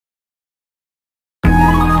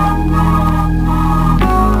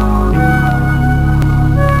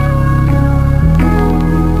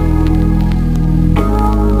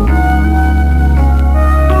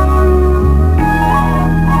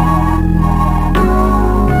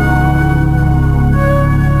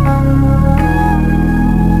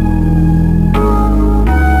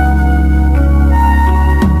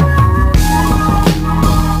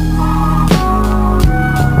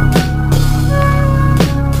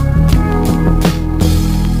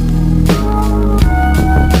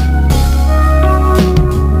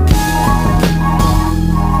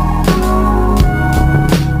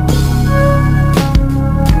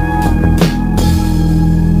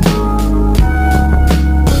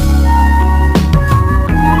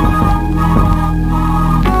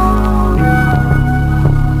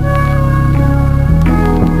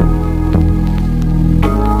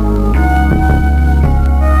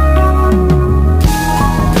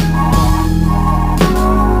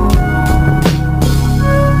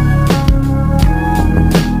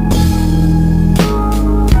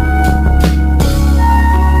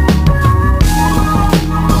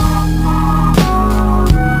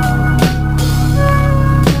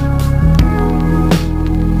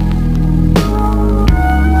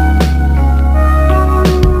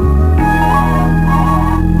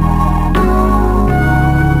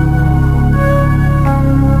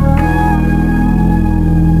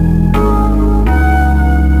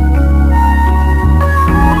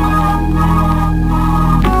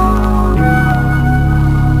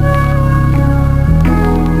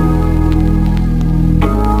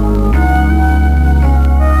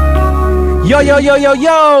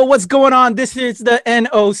Yo, what's going on? This is the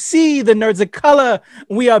NOC, the Nerds of Color.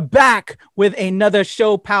 We are back with another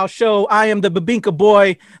ShoPowSho. I am the Babinka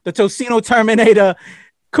Boy, the Tocino Terminator,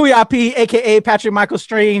 Kuyapi, aka Patrick Michael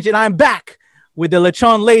Strange, and I'm back with the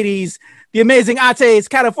Lechon ladies, the amazing Ates,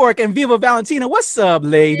 Cataforic, and Viva Valentina. What's up,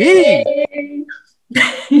 ladies? Hey.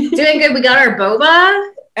 Doing good. We got our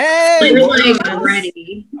boba. Hey, we're like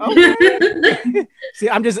ready. Okay. See,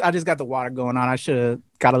 I just got the water going on. I should have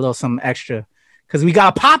got a little something extra because we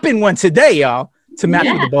got a poppin' one today, y'all, to match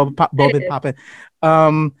with the boba poppin'.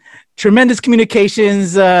 Tremendous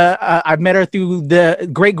communications. I met her through the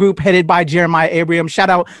great group headed by Jeremiah Abraham. Shout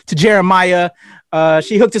out to Jeremiah.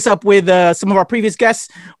 She hooked us up with some of our previous guests,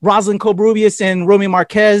 Rosalind Cobrabius and Romeo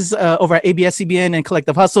Marquez over at ABS-CBN and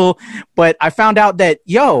Collective Hustle. But I found out that,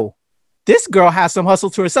 this girl has some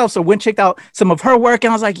hustle to herself. So went checked out some of her work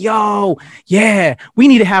and I was like, we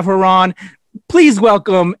need to have her on. Please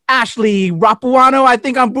welcome Ashley Rapuano. I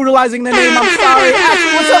think I'm brutalizing the name. I'm sorry.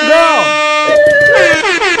 Ashley, what's up, girl?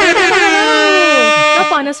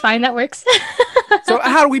 Rapuano's fine. That works. So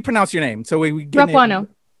how do we pronounce your name? So we get Rapuano.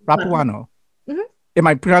 Rapuano. Mm-hmm. Am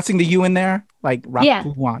I pronouncing the U in there? Like Rapuano? Yeah.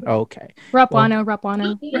 Oh, okay. Rapuano.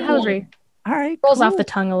 However, all right. Rolls off the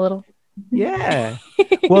tongue a little. Yeah.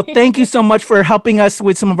 Well, thank you so much for helping us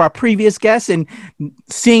with some of our previous guests and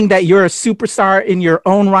seeing that you're a superstar in your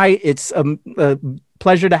own right. It's a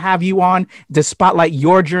pleasure to have you on to spotlight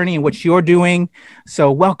your journey and what you're doing.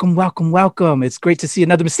 So welcome. It's great to see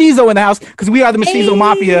another Mestizo in the house because we are the Mestizo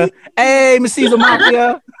Mafia. Hey, Mestizo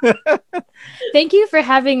Mafia. Thank you for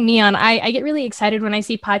having me on. I get really excited when I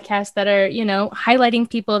see podcasts that are, highlighting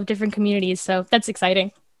people of different communities. So that's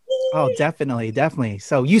exciting. Oh, definitely.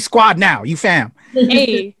 So you squad now, you fam.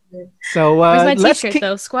 Hey. So where's my t-shirt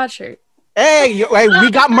though? Squad shirt. Hey,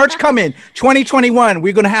 we got merch coming. 2021.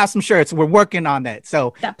 We're gonna have some shirts. We're working on that.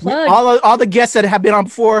 So that plug. all the guests that have been on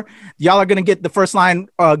before, y'all are gonna get the first line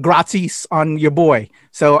gratis on your boy.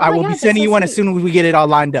 So I will be sending you one as soon as we get it all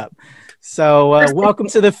lined up. So welcome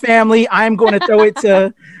to the family. I'm going to throw it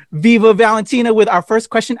to Viva Valentina with our first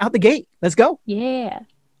question out the gate. Let's go. Yeah.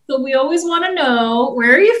 So we always want to know,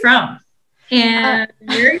 where are you from? And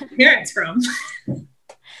where are your parents from?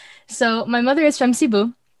 So my mother is from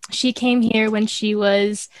Cebu. She came here when she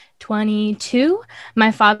was 22.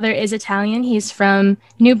 My father is Italian. He's from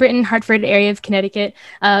New Britain, Hartford area of Connecticut,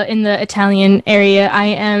 in the Italian area. I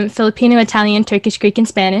am Filipino, Italian, Turkish, Greek, and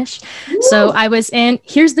Spanish. Woo! So I was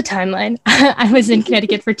here's the timeline. I was in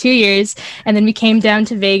Connecticut for 2 years, and then we came down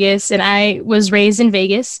to Vegas, and I was raised in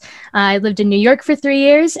Vegas. I lived in New York for 3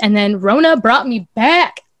 years, and then Rona brought me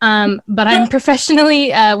back. But I'm professionally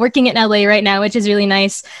working in LA right now, which is really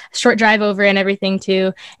nice. Short drive over and everything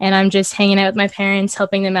too. And I'm just hanging out with my parents,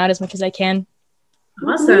 helping them out as much as I can.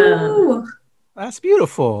 Awesome. Ooh, that's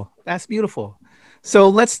beautiful. So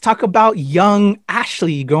let's talk about young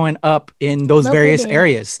Ashley growing up in those various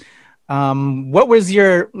areas.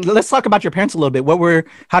 Let's talk about your parents a little bit.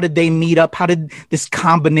 How did they meet up? How did this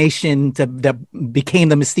combination that became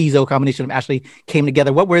the Mestizo combination of Ashley came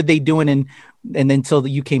together? What were they doing and then until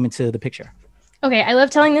you came into the picture? Okay, I love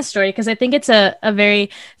telling this story because I think it's a very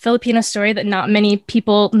Filipino story that not many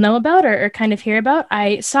people know about or kind of hear about.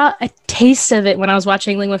 I saw a taste of it when I was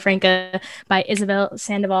watching Lingua Franca by Isabel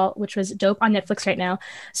Sandoval, which was dope on Netflix right now.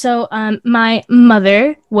 So my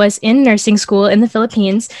mother was in nursing school in the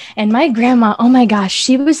Philippines, and my grandma, oh my gosh,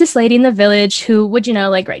 she was this lady in the village who would,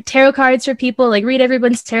 write tarot cards for people, read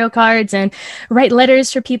everyone's tarot cards and write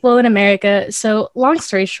letters for people in America. So long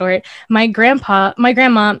story short, my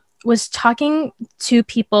grandma was talking to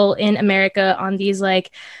people in America on these I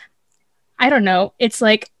don't know, it's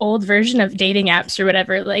old version of dating apps or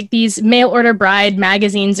whatever, these mail order bride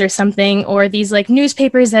magazines or something, or these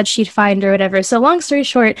newspapers that she'd find or whatever. So long story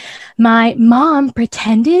short, my grandma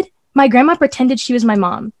pretended she was my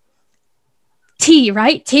mom. T.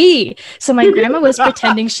 So my grandma was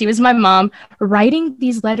pretending she was my mom, writing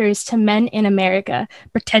these letters to men in America,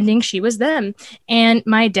 pretending she was them. And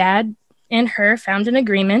my dad and her found an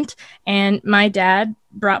agreement, and my dad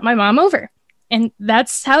brought my mom over. And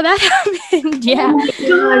that's how that happened. Yeah. Oh my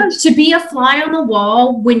gosh. To be a fly on the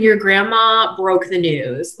wall when your grandma broke the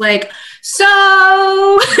news. Surprise.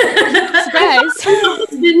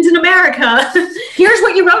 Husband in America. Here's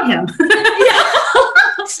what you wrote him.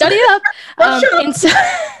 Study it up. And so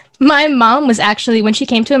My mom was actually, when she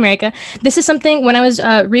came to America, this is something, when I was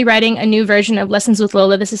rewriting a new version of Lessons with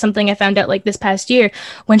Lola, this is something I found out like this past year.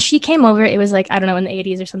 When she came over, it was like, I don't know, in the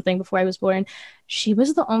 80s or something before I was born. She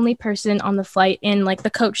was the only person on the flight in like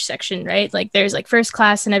the coach section, right? Like there's like first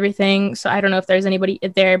class and everything. So I don't know if there's anybody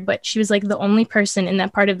there, but she was like the only person in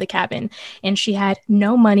that part of the cabin. And she had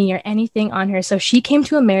no money or anything on her. So she came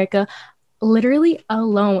to America literally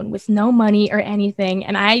alone with no money or anything.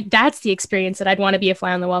 And that's the experience that I'd want to be a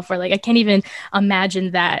fly on the wall for. Like I can't even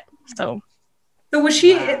imagine that. So was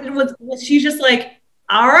she just like,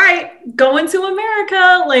 all right, going to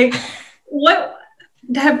America? Like what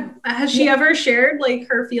has she ever shared like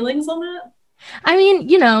her feelings on that? I mean,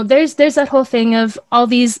 you know, there's that whole thing of all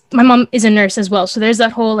these, my mom is a nurse as well. So there's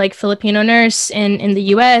that whole like Filipino nurse in the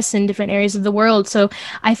US and different areas of the world. So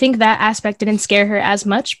I think that aspect didn't scare her as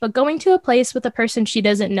much, but going to a place with a person she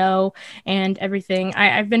doesn't know and everything,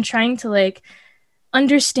 I've been trying to like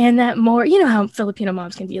understand that more. You know how Filipino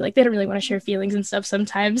moms can be, like they don't really want to share feelings and stuff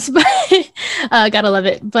sometimes, but gotta love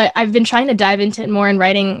it. But I've been trying to dive into it more in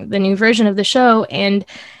writing the new version of the show. And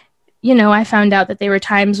you know, I found out that there were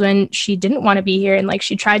times when she didn't want to be here and like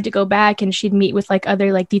she tried to go back and she'd meet with like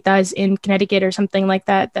other like titas in Connecticut or something like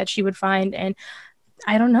that she would find. And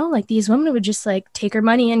I don't know, like these women would just like take her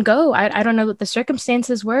money and go. I don't know what the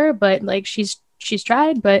circumstances were, but like she's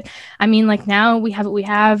tried. But I mean, like now we have what we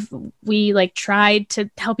have. We like tried to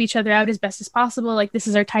help each other out as best as possible. Like this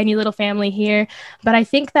is our tiny little family here. But I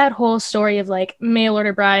think that whole story of like mail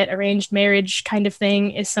order bride, arranged marriage kind of thing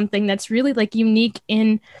is something that's really like unique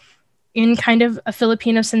in kind of a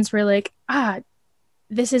Filipino sense, where like,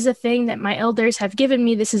 this is a thing that my elders have given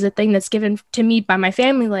me. This is a thing that's given to me by my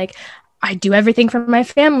family. Like I do everything for my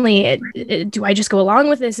family. Do I just go along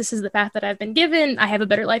with this? This is the path that I've been given. I have a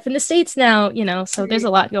better life in the States now, you know, so there's a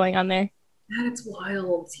lot going on there. That's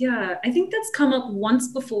wild. Yeah. I think that's come up once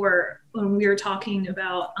before when we were talking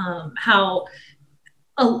about how,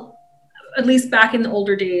 at least back in the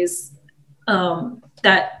older days,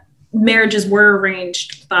 that marriages were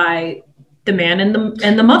arranged by the man and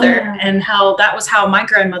the mother, and how that was how my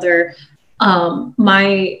grandmother,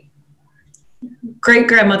 my great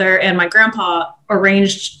grandmother and my grandpa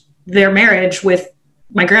arranged their marriage with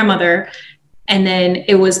my grandmother. And then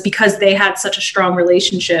it was because they had such a strong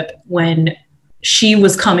relationship when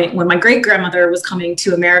my great grandmother was coming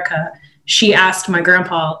to America, she asked my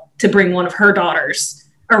grandpa to bring one of her daughters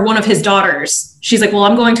or one of his daughters. She's like, well,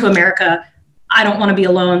 I'm going to America. I don't want to be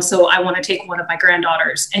alone, so I want to take one of my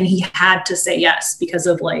granddaughters. And he had to say yes because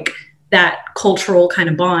of like that cultural kind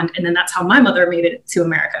of bond. And then that's how my mother made it to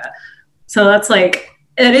America. So that's like,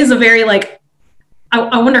 it is a very like,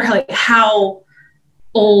 I wonder how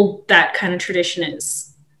old that kind of tradition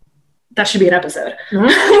is. That should be an episode.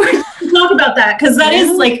 Talk about that, because that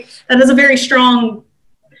is a very strong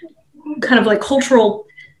kind of like cultural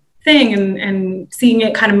thing, and seeing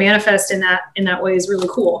it kind of manifest in that way is really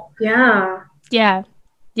cool.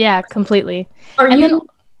 Yeah, completely.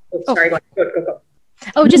 Sorry, go.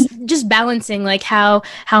 Oh, just balancing like how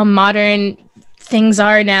modern things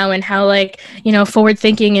are now and how like, you know, forward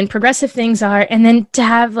thinking and progressive things are, and then to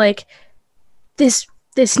have like this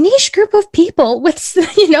niche group of people with,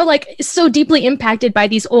 you know, like so deeply impacted by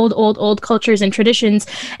these old cultures and traditions,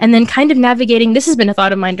 and then kind of navigating, this has been a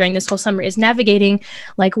thought of mine during this whole summer, is navigating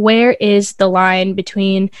like where is the line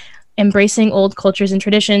between embracing old cultures and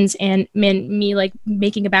traditions and me like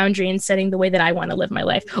making a boundary and setting the way that I want to live my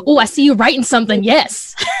life. Oh, I see you writing something.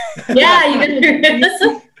 Yes. Yeah,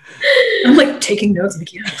 I'm like taking notes.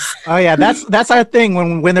 Yes. Oh yeah, that's our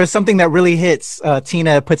thing. When there's something that really hits,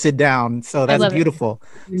 Tina puts it down. So that's beautiful.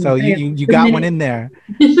 So you got one in there.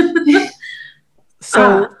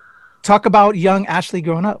 So talk about young Ashley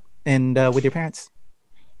growing up and with your parents.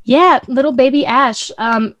 Yeah, little baby Ash.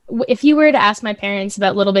 If you were to ask my parents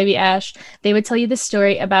about little baby Ash, they would tell you this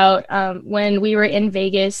story about when we were in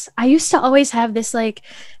Vegas. I used to always have this like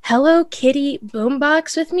Hello Kitty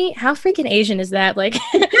boombox with me. How freaking Asian is that? Like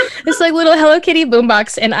this like little Hello Kitty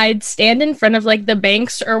boombox, and I'd stand in front of like the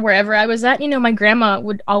banks or wherever I was at. You know, my grandma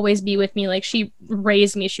would always be with me. Like she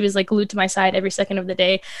raised me. She was like glued to my side every second of the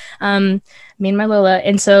day. Me and my Lola.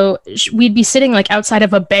 And so we'd be sitting like outside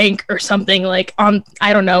of a bank or something, like on,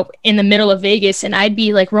 I don't know, in the middle of Vegas, and I'd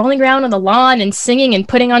be like rolling around on the lawn and singing and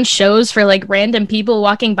putting on shows for like random people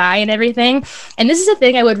walking by and everything. And this is a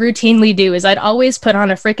thing I would routinely do, is I'd always put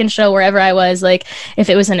on a freaking show wherever I was. Like if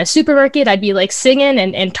it was in a supermarket, I'd be like singing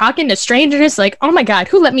and talking to strangers, like, oh my God,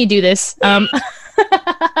 who let me do this? But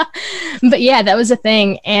yeah, that was a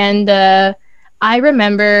thing. And I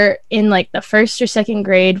remember in like the first or second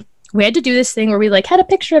grade, we had to do this thing where we like had a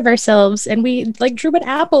picture of ourselves and we like drew an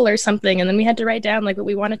apple or something, and then we had to write down like what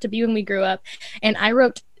we wanted to be when we grew up. And I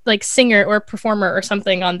wrote like singer or performer or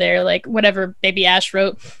something on there, like whatever Baby Ash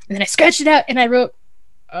wrote, and then I scratched it out and I wrote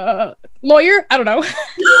lawyer. I don't know.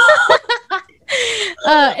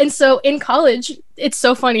 And so in college, it's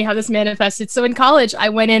so funny how this manifested. So in college, I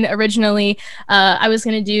went in originally, I was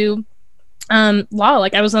going to do law.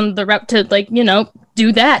 Like I was on the route to like, you know,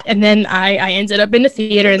 do that. And then I ended up in the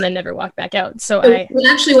theater and then never walked back out. So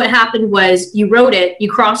actually what happened was you wrote it, you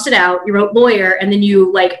crossed it out, you wrote lawyer, and then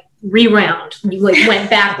you like rewound, you like went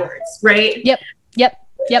backwards, right? Yep.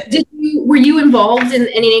 Were you involved in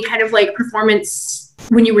any kind of like performance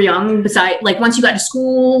when you were young, besides like once you got to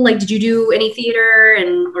school? Like did you do any theater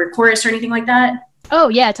or chorus or anything like that? Oh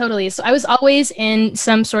yeah, totally. So I was always in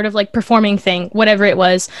some sort of like performing thing, whatever it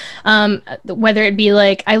was. Whether it be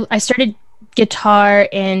like I started guitar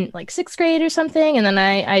in like 6th grade or something, and then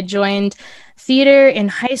I joined theater in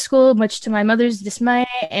high school, much to my mother's dismay,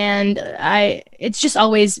 and it's just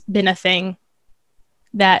always been a thing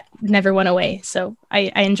that never went away. So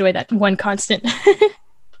I enjoy that one constant.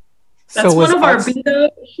 That's one of our bingo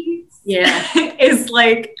sheets. Yeah. Is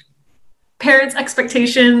like parents'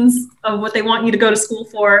 expectations of what they want you to go to school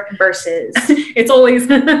for versus it's always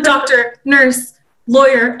doctor, nurse,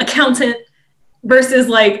 lawyer, accountant versus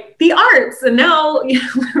like the arts. And now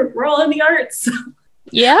we're all in the arts.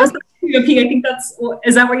 Yeah. I think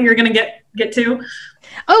is that what you're going to get to?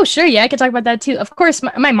 Oh, sure. Yeah, I could talk about that too. Of course,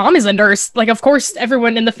 my mom is a nurse. Like, of course,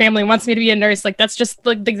 everyone in the family wants me to be a nurse. Like, that's just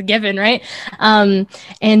like the given, right?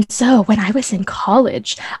 And so when I was in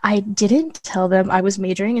college, I didn't tell them I was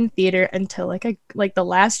majoring in theater until like the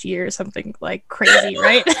last year or something like crazy,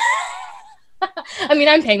 right? I mean,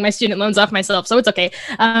 I'm paying my student loans off myself, so it's okay.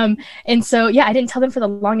 And so, yeah, I didn't tell them for the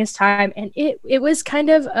longest time. And it was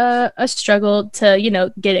kind of a struggle to, you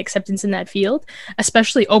know, get acceptance in that field,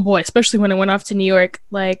 especially when I went off to New York.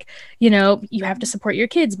 Like, you know, you have to support your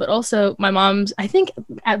kids, but also my mom's, I think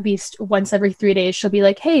at least once every 3 days, she'll be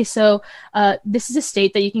like, hey, so this is a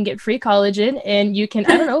state that you can get free college in, and you can,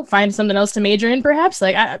 I don't know, find something else to major in perhaps.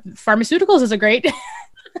 Like pharmaceuticals is a great...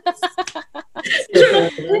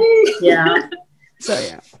 Yeah. So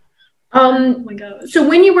yeah. Oh my gosh. So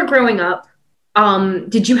when you were growing up,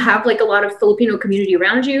 did you have like a lot of Filipino community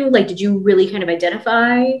around you? Like, did you really kind of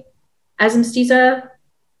identify as mestiza?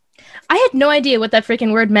 I had no idea what that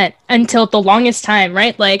freaking word meant until the longest time,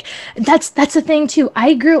 right? Like that's the thing too.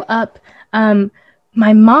 I grew up,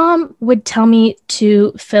 my mom would tell me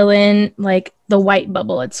to fill in like the white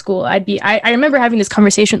bubble at school. I remember having this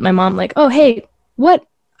conversation with my mom, like, oh, hey,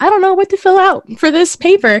 I don't know what to fill out for this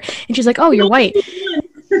paper. And she's like, oh, you're white.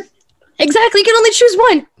 Exactly. You can only choose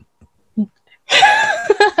one.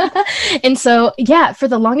 And so, yeah, for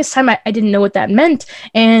the longest time, I didn't know what that meant.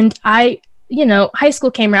 And you know, high school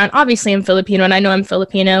came around. Obviously, I'm Filipino and I know I'm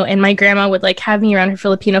Filipino. And my grandma would like have me around her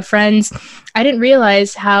Filipino friends. I didn't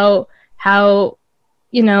realize how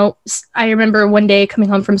you know, I remember one day coming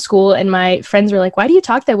home from school and my friends were like, why do you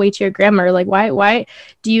talk that way to your grandma? Or like, why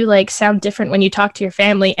do you like sound different when you talk to your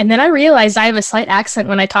family? And then I realized I have a slight accent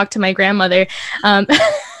when I talk to my grandmother. I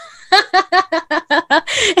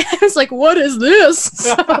was like, what is this?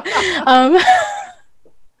 So,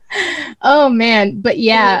 oh man. But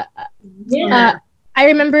yeah. I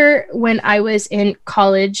remember when I was in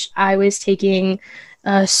college, I was taking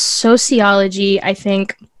sociology, I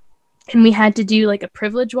think. And we had to do like a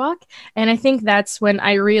privilege walk. And I think that's when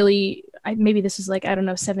maybe this was like, I don't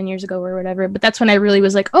know, 7 years ago or whatever, but that's when I really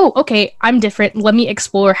was like, oh, okay, I'm different. Let me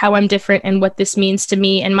explore how I'm different and what this means to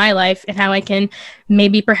me and my life and how I can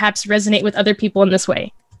maybe perhaps resonate with other people in this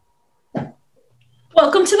way.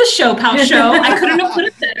 Welcome to the ShoPowSho. I couldn't have put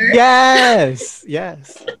it better. Yes.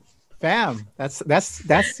 Fam. That's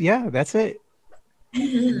yeah, that's it.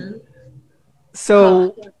 Mm-hmm.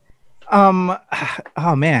 So,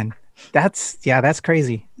 oh man. That's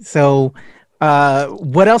crazy. So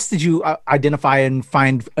what else did you identify and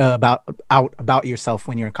find out about yourself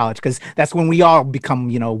when you're in college? Because that's when we all become,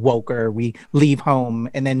 you know, woke, or we leave home,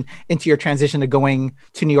 and then into your transition to going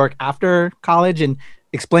to New York after college and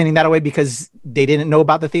explaining that away because they didn't know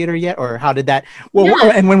about the theater yet, or how did that? Well,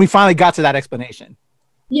 yeah. And when we finally got to that explanation.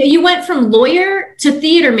 Yeah, you went from lawyer to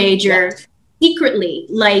theater major secretly,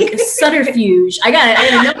 like subterfuge. I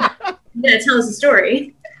gotta know. You gotta tell us the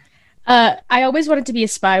story. I always wanted to be a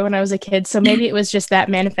spy when I was a kid, so maybe it was just that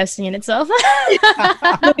manifesting in itself.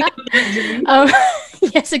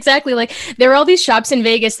 Yes, exactly. Like there were all these shops in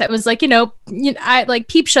Vegas that was like, you know, I like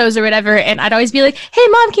peep shows or whatever, and I'd always be like, "Hey,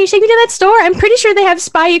 mom, can you take me to that store? I'm pretty sure they have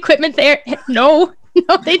spy equipment there." No,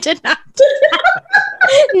 they did not.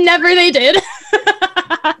 Never, they did.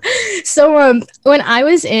 So when I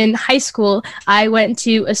was in high school, I went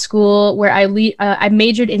to a school where I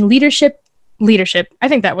majored in leadership. I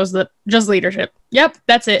think that was just leadership. Yep,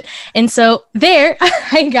 that's it. And so there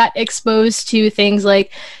I got exposed to things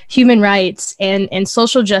like human rights and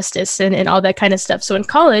social justice and all that kind of stuff. So in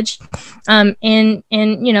college, and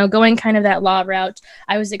going kind of that law route,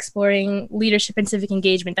 I was exploring leadership and civic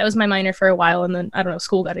engagement. That was my minor for a while, and then I don't know,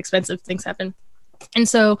 school got expensive, things happened. And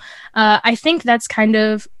so I think that's kind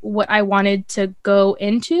of what I wanted to go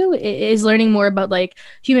into, is learning more about like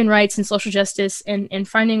human rights and social justice and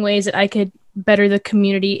finding ways that I could better the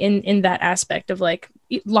community in that aspect of like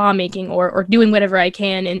lawmaking or doing whatever I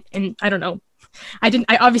can. And I don't know,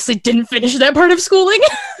 I obviously didn't finish that part of schooling.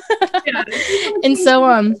 And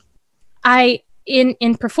so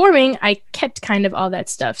in performing, I kept kind of all that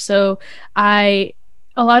stuff. So a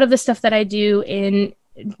lot of the stuff that I do in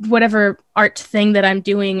whatever art thing that I'm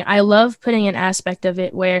doing, I love putting an aspect of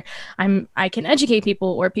it where I can educate people,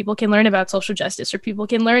 or people can learn about social justice, or people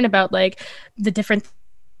can learn about like the different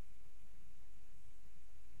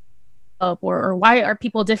or why are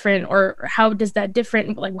people different, or how does that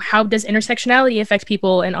different, like how does intersectionality affect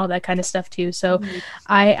people and all that kind of stuff too. So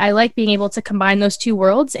I like being able to combine those two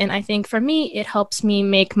worlds, and I think for me it helps me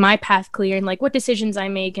make my path clear and like what decisions I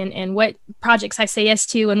make and what projects I say yes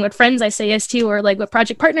to and what friends I say yes to, or like what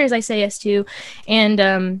project partners I say yes to. And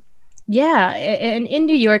and in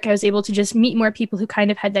New York, I was able to just meet more people who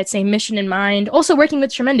kind of had that same mission in mind. Also working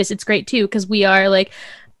with Tremendous, it's great too, because we are like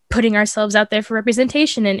putting ourselves out there for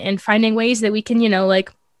representation and finding ways that we can,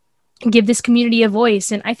 like give this community a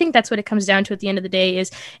voice. And I think that's what it comes down to at the end of the day,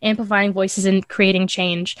 is amplifying voices and creating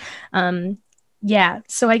change.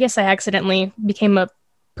 So I guess I accidentally became a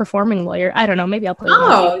performing lawyer. I don't know, maybe I'll put it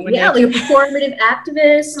like a performative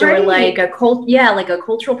activist, right. Or like a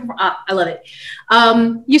cultural I love it.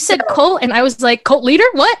 You said cult and I was like, cult leader,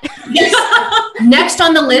 what? Yes. Next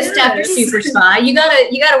on the list after Super Spy. You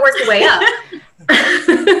gotta work your way up.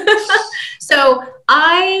 So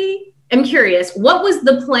I am curious, what was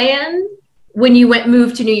the plan when you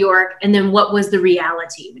moved to New York, and then what was the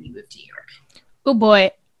reality when you moved to New York? Oh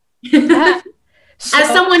boy. As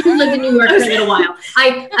someone who lived in New York for a little while,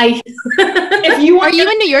 if you are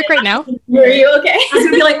you in New York right now? Are you okay? I was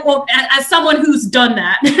gonna be like, well, as someone who's done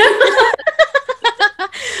that.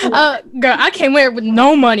 Girl, I came here with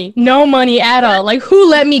no money at all. Like, who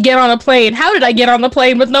let me get on a plane? How did I get on the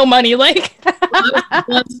plane with no money? Like,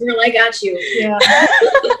 I got you. Yeah.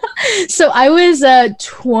 So I was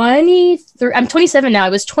 23. I'm 27 now. I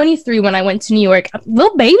was 23 when I went to New York.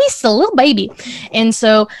 Little baby. And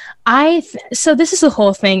so so this is the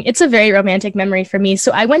whole thing. It's a very romantic memory for me.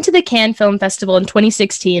 So I went to the Cannes Film Festival in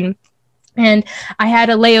 2016. And I had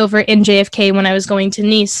a layover in JFK when I was going to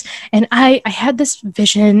Nice. And I had this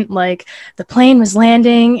vision, like the plane was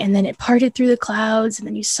landing and then it parted through the clouds and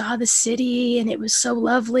then you saw the city and it was so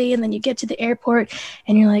lovely. And then you get to the airport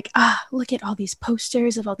and you're like, look at all these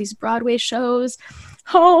posters of all these Broadway shows.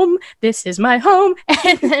 Home, this is my home.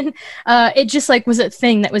 And then it just like was a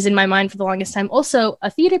thing that was in my mind for the longest time. Also, a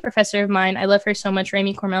theater professor of mine, I love her so much,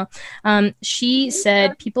 Rami Cormel, she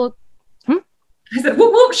said people... I said,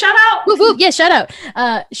 whoop, whoop, shout out. Whoop, whoop, yeah, shout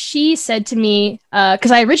out. She said to me,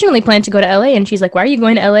 because I originally planned to go to LA, and she's like, why are you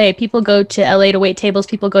going to LA? People go to LA to wait tables.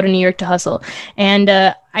 People go to New York to hustle. And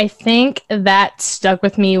I think that stuck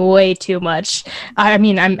with me way too much. I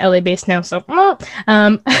mean, I'm LA based now, so.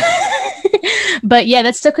 But yeah,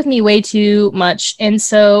 that stuck with me way too much. And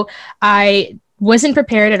so I wasn't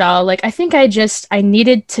prepared at all. Like, I think I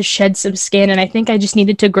needed to shed some skin, and I think I just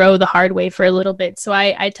needed to grow the hard way for a little bit. So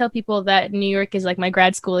I tell people that New York is like my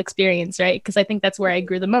grad school experience, right? Because I think that's where I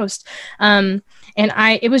grew the most. And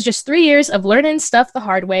it was just 3 years of learning stuff the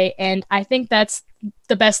hard way, and I think that's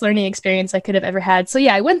the best learning experience I could have ever had. So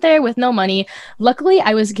yeah, I went there with no money. Luckily,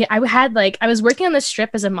 I was working on the Strip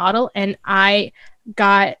as a model, and I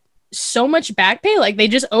got so much back pay, like they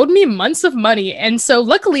just owed me months of money. And so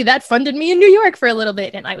luckily that funded me in New York for a little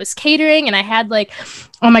bit, and I was catering, and I had like,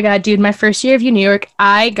 oh my god, dude, my first year of New York,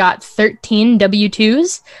 I got 13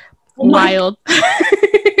 W-2s. Wild.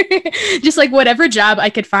 Just like whatever job I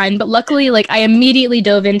could find. But luckily, like I immediately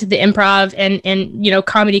dove into the improv and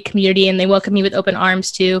comedy community, and they welcomed me with open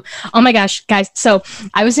arms too. Oh my gosh, guys. So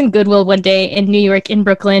I was in Goodwill one day in New York, in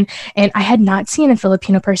Brooklyn, and I had not seen a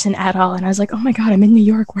Filipino person at all. And I was like, oh my god, I'm in New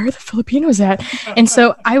York. Where are the Filipinos at? And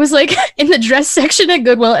so I was like in the dress section at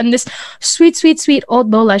Goodwill, and this sweet, sweet, sweet old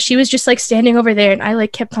Lola, she was just like standing over there, and I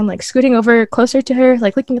like kept on like scooting over closer to her,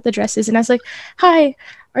 like looking at the dresses, and I was like, hi,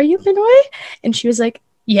 are you Pinoy? And she was like,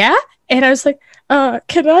 yeah. And I was like,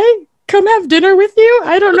 can I come have dinner with you?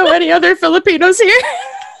 I don't know any other Filipinos here.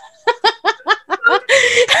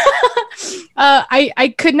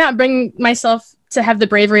 I could not bring myself to have the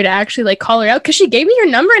bravery to actually like call her out because she gave me her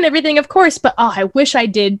number and everything, of course. But I wish I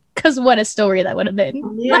did, because what a story that would have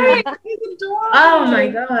been. Yeah. Oh my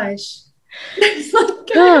gosh. So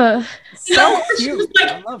cute. Like,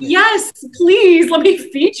 I love it. yes, please let me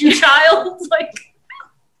feed you, child. Like,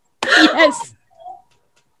 Yes.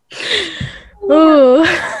 Ooh.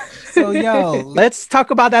 So let's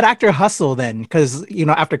talk about that actor hustle then, because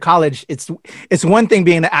after college, it's one thing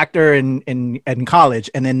being an actor in college,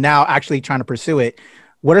 and then now actually trying to pursue it.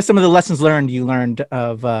 What are some of the lessons you learned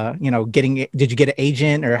of getting? Did you get an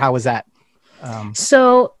agent, or how was that?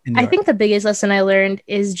 So I think the biggest lesson I learned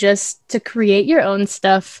is just to create your own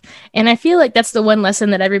stuff, and I feel like that's the one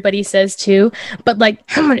lesson that everybody says too. But like,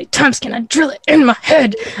 how many times can I drill it in my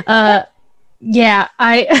head? Yeah,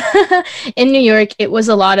 I in New York, it was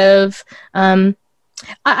a lot of I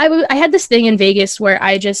had this thing in Vegas where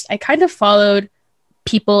I kind of followed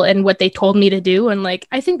people and what they told me to do, and like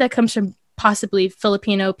I think that comes from possibly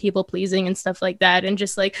Filipino people pleasing and stuff like that, and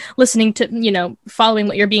just like listening to following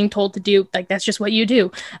what you're being told to do, like that's just what you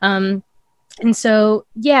do. And so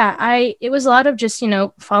it was a lot of just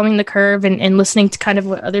following the curve and listening to kind of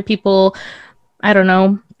what other people, I don't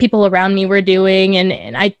know, people around me were doing,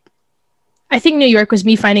 and I think New York was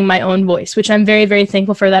me finding my own voice, which I'm very, very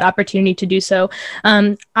thankful for that opportunity to do so.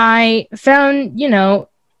 I found,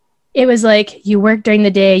 it was like you work during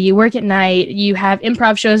the day, you work at night, you have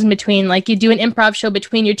improv shows in between, like you do an improv show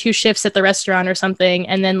between your 2 shifts at the restaurant or something.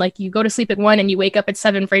 And then like you go to sleep at 1 and you wake up at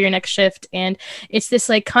 7 for your next shift. And it's this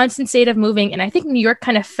like constant state of moving. And I think New York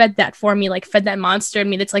kind of fed that for me, like fed that monster in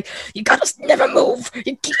me that's like, you gotta never move.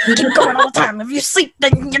 You keep going all the time. If you sleep,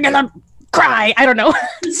 then you're gonna cry. I don't know.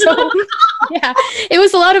 So yeah, it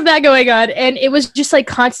was a lot of that going on, and it was just like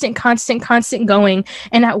constant going.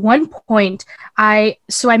 And at one point I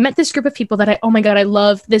met this group of people that oh my god, I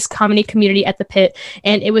love this comedy community at the Pit,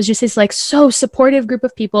 and it was just this like so supportive group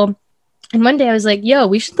of people. And one day I was like, yo,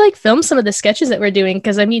 we should like film some of the sketches that we're doing,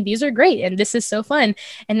 because I mean, these are great and this is so fun.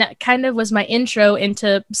 And that kind of was my intro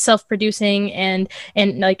into self-producing and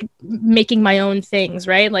like making my own things,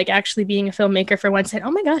 right? Like actually being a filmmaker for once. And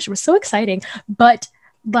oh my gosh, it was so exciting. But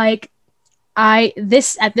like at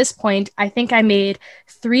this point, I think I made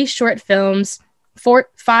 5 short films.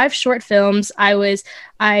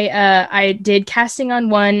 I did casting on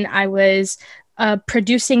 1. I was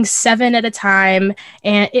producing 7 at a time,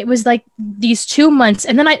 and it was like these 2 months,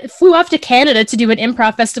 and then I flew off to Canada to do an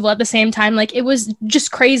improv festival at the same time. Like it was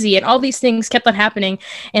just crazy, and all these things kept on happening,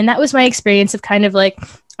 and that was my experience of kind of like,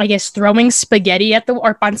 I guess, throwing spaghetti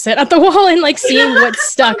or pancit at the wall and like seeing what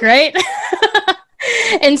stuck, right?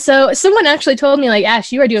 And so someone actually told me like,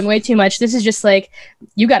 Ash, you are doing way too much. This is just like,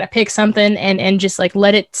 you got to pick something and just like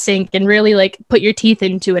let it sink and really like put your teeth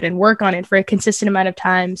into it and work on it for a consistent amount of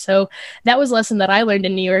time. So that was a lesson that I learned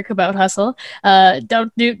in New York about hustle.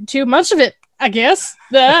 Don't do too much of it, I guess.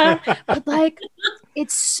 But like,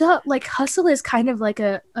 it's so like, hustle is kind of like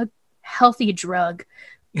a healthy drug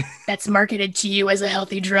that's marketed to you as a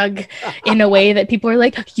healthy drug in a way that people are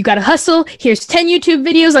like, you gotta hustle. Here's 10 YouTube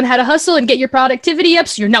videos on how to hustle and get your productivity up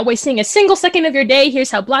so you're not wasting a single second of your day. Here's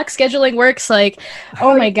how block scheduling works. Like,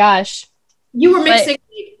 oh my gosh. You were mixing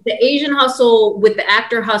the Asian hustle with the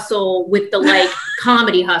actor hustle with the like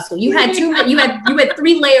comedy hustle. You had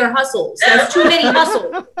 3-layer hustles. That's too many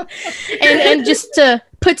hustles. And just to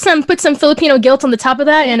put some Filipino guilt on the top of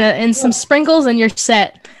that and some sprinkles, and you're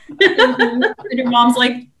set. And your mom's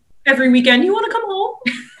like, every weekend, you want to come home?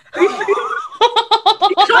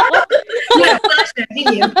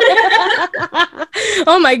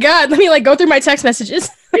 Oh my god, let me like go through my text messages.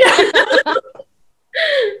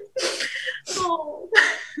 Oh.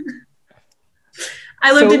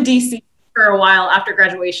 I lived in DC for a while after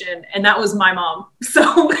graduation, and that was my mom.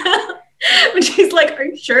 So when she's like, are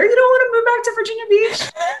you sure you don't want to move back to Virginia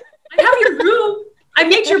Beach? I have your room. I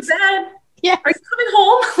made your bed. Yeah. Are you coming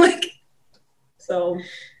home? Like, so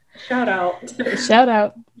shout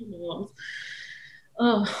out.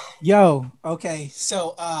 Oh. Yo, okay.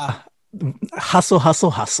 So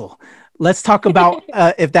hustle. Let's talk about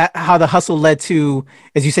how the hustle led to,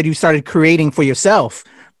 as you said, you started creating for yourself.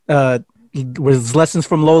 Was Lessons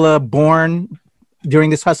from Lola born during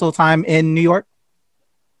this hustle time in New York?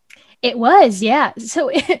 It was, yeah.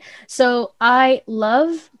 So I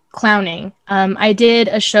love clowning. I did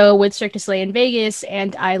a show with Cirque du Soleil in Vegas,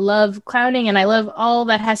 and I love clowning, and I love all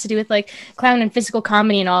that has to do with like clown and physical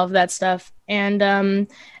comedy and all of that stuff. And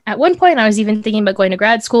at one point I was even thinking about going to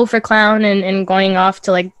grad school for clown and going off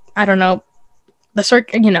to like, I don't know, the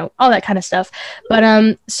Cirque, all that kind of stuff.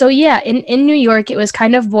 But so yeah, in New York, it was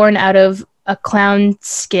kind of born out of a clown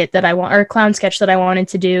skit that I want, or a clown sketch that I wanted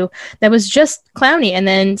to do that was just clowny. And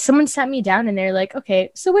then someone sat me down and they're like, okay,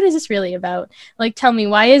 so what is this really about? Like, tell me,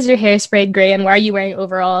 why is your hair sprayed gray and why are you wearing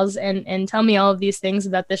overalls? And tell me all of these things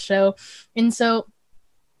about this show. And so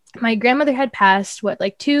my grandmother had passed,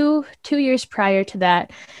 like 2 years prior to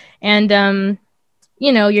that. And,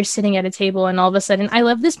 you know, you're sitting at a table and all of a sudden, I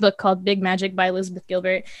love this book called Big Magic by Elizabeth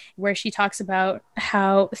Gilbert, where she talks about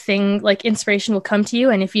how inspiration will come to you.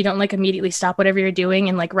 And if you don't like immediately stop whatever you're doing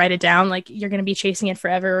and like write it down, like you're going to be chasing it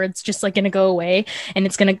forever, or it's just like going to go away and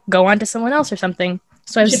it's going to go on to someone else or something.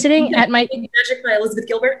 So I was sitting at my Big Magic by Elizabeth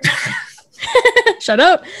Gilbert. Shut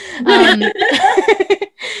up.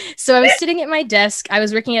 So I was sitting at my desk. I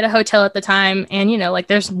was working at a hotel at the time, and you know, like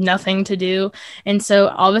there's nothing to do. And so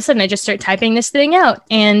all of a sudden I just start typing this thing out,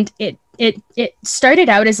 and it started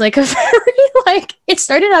out as like a very it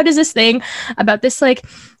started out as this thing about this like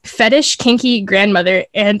fetish kinky grandmother,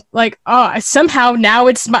 and like somehow now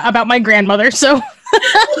it's about my grandmother. So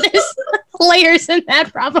there's layers in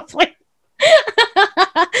that probably.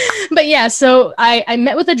 But yeah, so I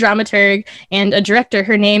met with a dramaturg and a director.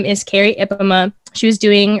 Her name is Carrie Ipama. She was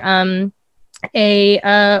doing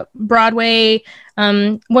a Broadway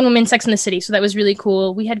one woman Sex in the City, so that was really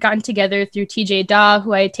cool. We had gotten together through TJ Daw,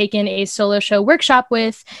 who I had taken a solo show workshop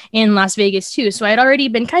with in Las Vegas too. So I had already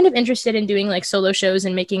been kind of interested in doing like solo shows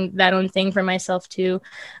and making that own thing for myself too.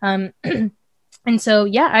 And so,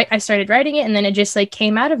 yeah, I started writing it, and then it just like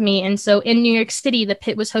came out of me. And so in New York City, the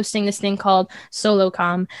Pit was hosting this thing called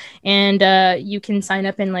SoloCom, and you can sign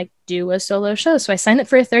up and like do a solo show. So I signed up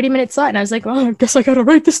for a 30-minute slot, and I was like, well, I guess I gotta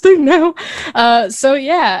write this thing now. So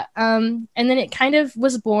yeah, and then it kind of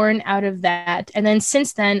was born out of that. And then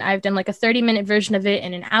since then, I've done like a 30-minute version of it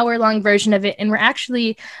and an hour-long version of it, and we're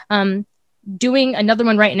actually doing another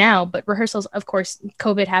one right now, but rehearsals, of course,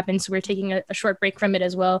 COVID happened, so we're taking a short break from it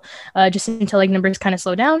as well, just until like numbers kind of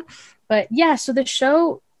slow down. But yeah, so the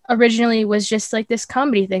show originally was just like this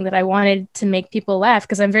comedy thing that I wanted to make people laugh,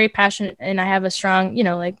 because I'm very passionate and I have a strong, you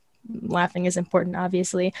know, like laughing is important,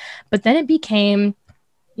 obviously. But then it became,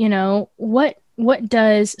 you know,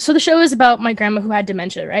 so the show is about my grandma who had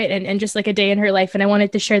dementia, right? And just like a day in her life. And I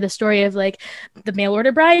wanted to share the story of like the mail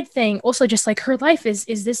order bride thing. Also just like her life is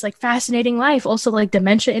this like fascinating life. Also like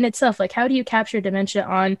dementia in itself. Like how do you capture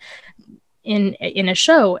dementia in a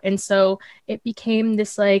show? And so it became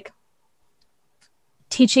this like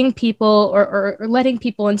teaching people or letting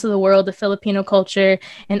people into the world of Filipino culture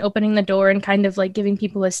and opening the door and kind of like giving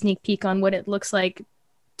people a sneak peek on what it looks like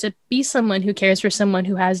to be someone who cares for someone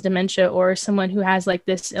who has dementia or someone who has like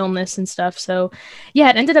this illness and stuff. So yeah,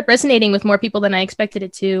 it ended up resonating with more people than I expected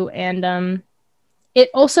it to. And it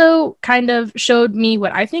also kind of showed me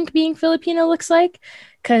what I think being Filipino looks like.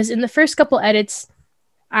 Because in the first couple edits,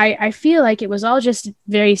 I feel like it was all just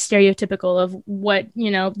very stereotypical of what, you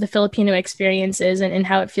know, the Filipino experience is and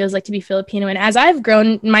how it feels like to be Filipino. And as I've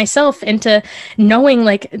grown myself into knowing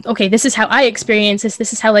like, okay, this is how I experience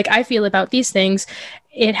this is how like I feel about these things,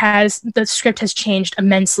 the script has changed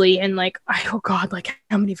immensely. And like, oh God, like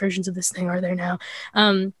how many versions of this thing are there now?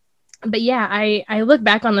 But yeah, I look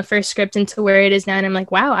back on the first script into where it is now, and I'm like,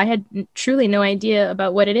 wow, I had truly no idea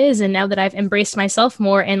about what it is. And now that I've embraced myself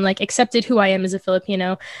more and like accepted who I am as a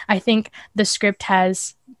Filipino, I think the script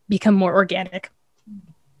has become more organic.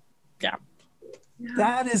 Yeah.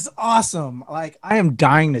 That is awesome. Like, I am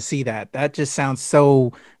dying to see that. That just sounds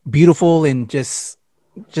so beautiful and just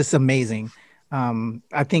amazing.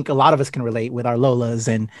 I think a lot of us can relate with our Lolas,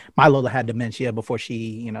 and my Lola had dementia before she,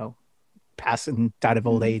 you know, passed and died of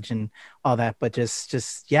old age and all that. But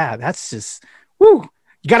just yeah, that's just woo.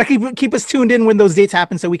 You gotta keep us tuned in when those dates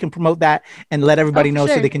happen so we can promote that and let everybody know,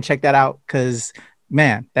 sure, so they can check that out. Because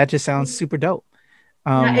man, that just sounds super dope.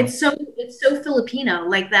 Yeah, it's so Filipino,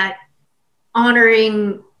 like that,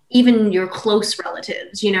 honoring even your close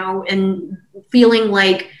relatives, you know, and feeling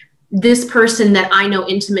like this person that I know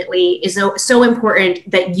intimately is so important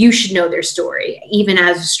that you should know their story, even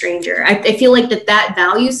as a stranger. I feel like that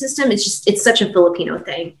value system is it's such a Filipino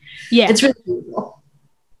thing. Yeah. It's really beautiful.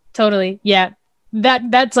 Totally. Yeah.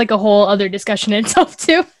 That's like a whole other discussion in itself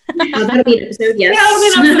too. That'll be an episode,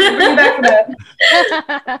 yes. Yeah, bring you back for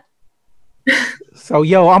that. So,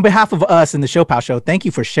 yo, on behalf of us in the ShoPowSho, thank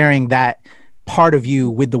you for sharing that part of you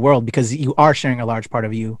with the world, because you are sharing a large part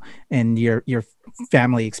of you and your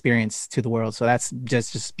family experience to the world. So that's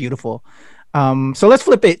just beautiful. So let's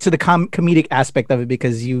flip it to the comedic aspect of it,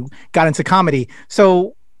 because you got into comedy.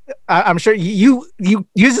 So I'm sure you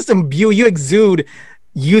use some you exude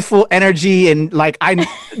youthful energy, and like I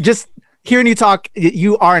just hearing you talk,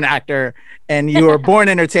 you are an actor and you are a born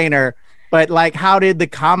entertainer. But like, how did the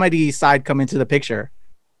comedy side come into the picture?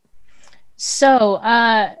 So,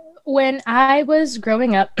 when I was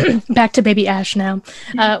growing up, back to baby Ash now.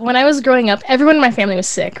 When I was growing up, everyone in my family was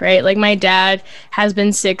sick, right? Like my dad has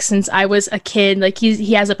been sick since I was a kid. Like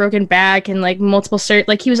he has a broken back and like multiple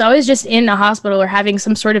like he was always just in a hospital or having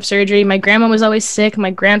some sort of surgery. My grandma was always sick.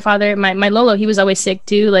 My grandfather, my Lolo, he was always sick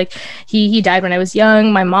too. Like he died when I was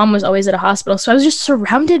young. My mom was always at a hospital. So I was just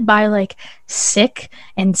surrounded by like sick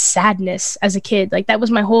and sadness as a kid. Like that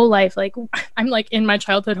was my whole life. Like I'm like in my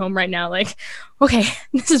childhood home right now. Like, okay,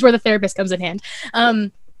 this is where the therapist comes in hand.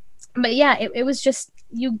 But yeah, it was just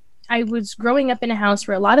I was growing up in a house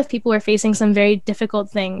where a lot of people were facing some very difficult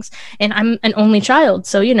things, and I'm an only child,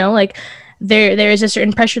 so like there is a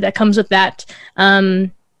certain pressure that comes with that.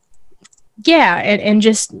 Yeah, and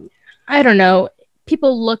just I don't know.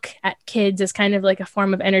 People look at kids as kind of like a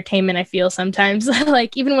form of entertainment, I feel sometimes.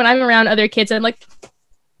 Like even when I'm around other kids, I'm like,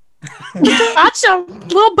 gotcha,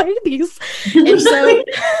 little babies. And so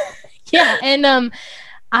yeah, and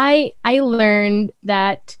I learned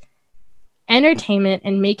that entertainment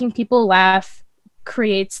and making people laugh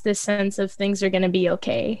creates this sense of things are going to be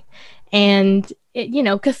okay. And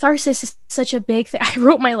catharsis is such a big thing. I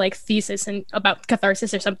wrote my like thesis about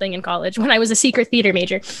catharsis or something in college when I was a secret theater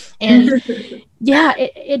major. And yeah,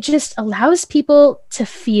 it just allows people to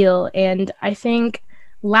feel. And I think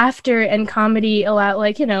laughter and comedy allow,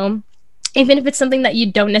 like, even if it's something that you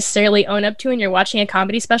don't necessarily own up to and you're watching a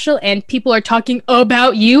comedy special and people are talking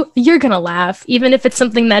about you're gonna laugh. Even if it's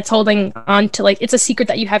something that's holding on to, like, it's a secret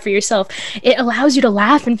that you have for yourself. It allows you to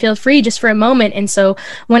laugh and feel free just for a moment. And so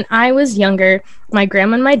when I was younger, my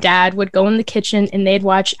grandma and my dad would go in the kitchen and they'd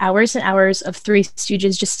watch hours and hours of Three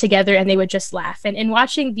Stooges just together, and they would just laugh. And in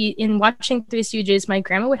watching Three Stooges, my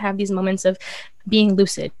grandma would have these moments of being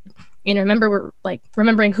lucid.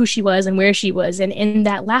 Remembering who she was and where she was. And in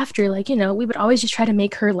that laughter, like, we would always just try to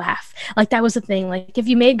make her laugh. Like that was the thing. Like if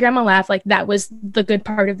you made grandma laugh, like that was the good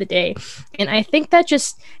part of the day. And I think that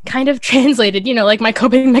just kind of translated, like my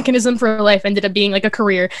coping mechanism for life ended up being like a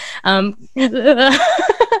career. But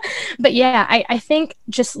yeah, I think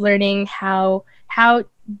just learning how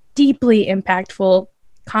deeply impactful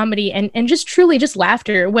comedy and just truly just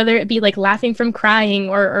laughter, whether it be like laughing from crying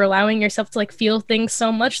or allowing yourself to like feel things so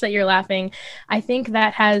much that you're laughing, I think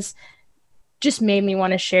that has just made me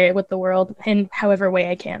want to share it with the world in however way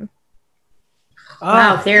I can.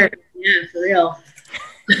 Wow, therapy. Yeah, for real.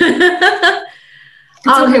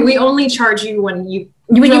 Okay, we only charge you when you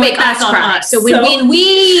make us cry. So when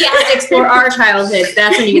we have to explore our childhood,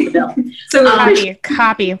 that's when you get the bill. So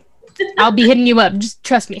copy. I'll be hitting you up. Just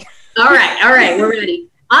trust me. All right, we're ready.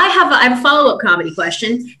 I have a follow-up comedy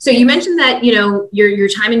question. So you mentioned that, your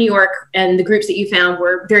time in New York and the groups that you found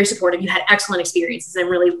were very supportive. You had excellent experiences. I'm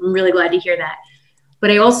really glad to hear that. But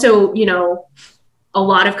I also, a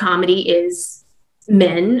lot of comedy is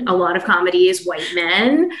men. A lot of comedy is white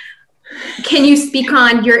men. Can you speak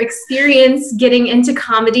on your experience getting into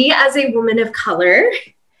comedy as a woman of color?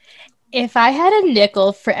 If I had a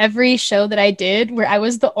nickel for every show that I did where I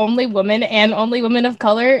was the only woman and only woman of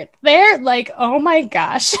color there, like, oh my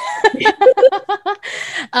gosh.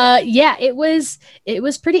 Yeah, it was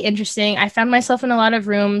pretty interesting. I found myself in a lot of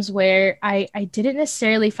rooms where I didn't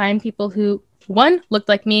necessarily find people who, 1, looked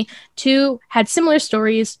like me, 2, had similar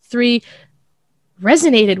stories, 3,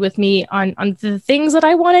 resonated with me on the things that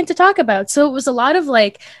I wanted to talk about. So it was a lot of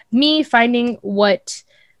like me finding what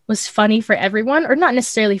was funny for everyone, or not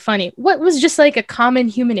necessarily funny, what was just like a common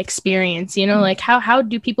human experience, like how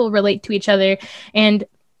do people relate to each other. And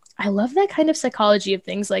I love that kind of psychology of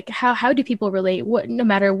things, like how do people relate, no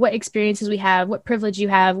matter what experiences we have, what privilege you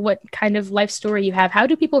have, what kind of life story you have, how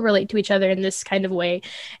do people relate to each other in this kind of way.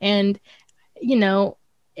 And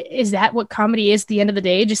is that what comedy is at the end of the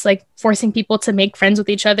day? Just like forcing people to make friends with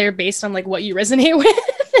each other based on like what you resonate with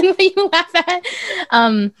and what you laugh at.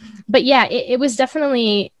 But yeah, it was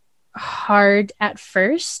definitely hard at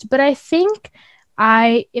first, but I think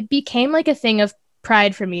it became like a thing of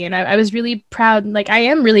pride for me. And I was really proud, like I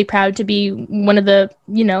am really proud to be one of the,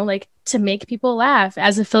 like to make people laugh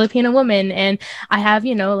as a Filipino woman. And I have,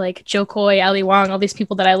 like Jo Koy, Ali Wong, all these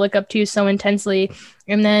people that I look up to so intensely.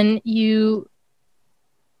 And then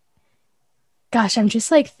gosh, I'm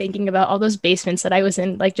just like thinking about all those basements that I was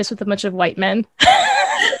in, like just with a bunch of white men.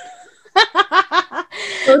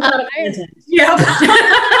 Yep.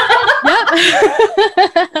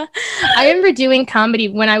 I remember doing comedy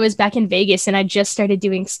when I was back in Vegas, and I just started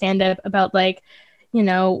doing stand-up about like,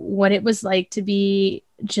 what it was like to be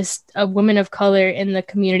just a woman of color in the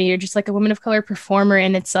community, or just like a woman of color performer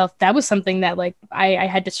in itself. That was something that like I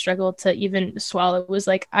had to struggle to even swallow. It was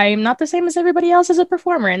like, I am not the same as everybody else as a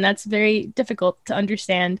performer, and that's very difficult to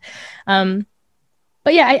understand.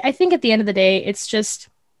 But yeah, I think at the end of the day, it's just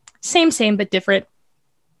same, but different.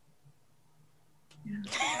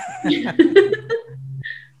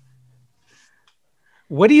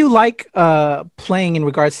 What do you like playing in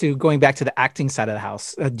regards to going back to the acting side of the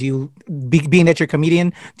house? Do you, being that you're a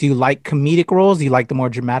comedian, do you like comedic roles? Do you like the more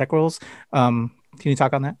dramatic roles? Can you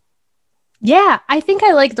talk on that? Yeah, I think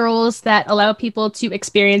I like the roles that allow people to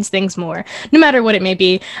experience things more, no matter what it may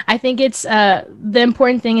be. I think it's the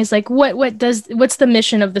important thing is like what's the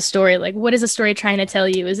mission of the story? Like what is the story trying to tell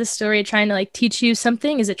you? Is this story trying to like teach you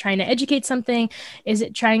something? Is it trying to educate something? Is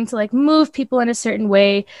it trying to like move people in a certain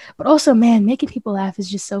way? But also, man, making people laugh is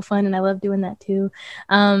just so fun and I love doing that too.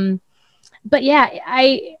 But yeah,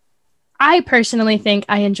 I personally think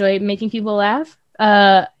I enjoy making people laugh.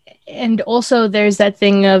 And also there's that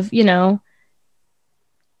thing of, you know,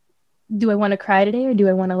 do I want to cry today or do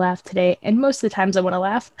I want to laugh today? And most of the times I want to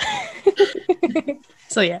laugh.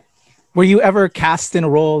 So yeah. Were you ever cast in a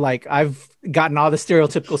role? Like I've gotten all the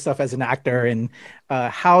stereotypical stuff as an actor, and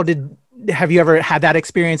have you ever had that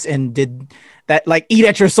experience, and did that like eat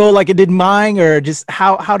at your soul like it did mine, or just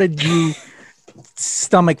how did you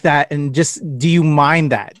stomach that, and just do you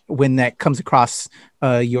mind that when that comes across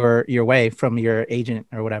your way from your agent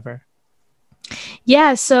or whatever?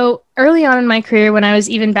 Yeah, so early on in my career, when I was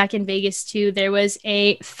even back in Vegas too, there was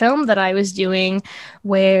a film that I was doing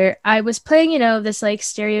where I was playing, you know, this like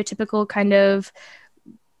stereotypical kind of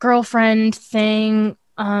girlfriend thing.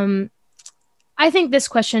 I think this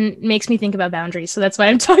question makes me think about boundaries, so that's why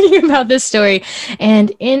I'm talking about this story. And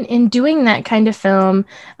in doing that kind of film,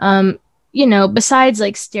 you know, besides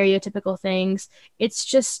like stereotypical things, it's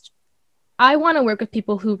just I want to work with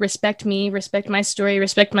people who respect me, respect my story,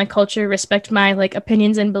 respect my culture, respect my like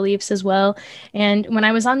opinions and beliefs as well. And when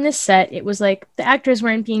I was on this set, it was like the actors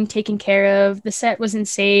weren't being taken care of, the set wasn't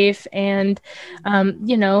safe, and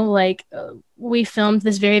you know, like we filmed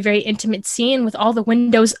this very, very intimate scene with all the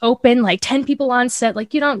windows open, like 10 people on set.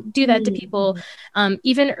 Like you don't do that to people.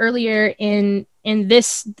 Even earlier in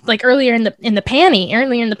this, like earlier in the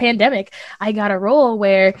pandemic, I got a role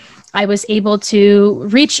where I was able to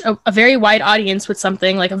reach a very wide audience with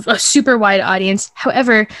something like a super wide audience.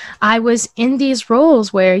 However, I was in these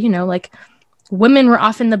roles where, you know, like women were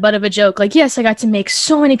often the butt of a joke. Like, yes, I got to make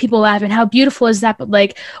so many people laugh, and how beautiful is that? But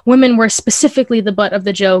like, women were specifically the butt of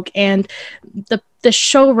the joke, and the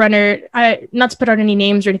showrunner, not to put out any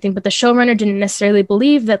names or anything, but the showrunner didn't necessarily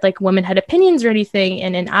believe that like women had opinions or anything.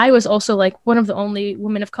 And I was also like one of the only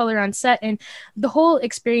women of color on set, and the whole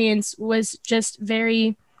experience was just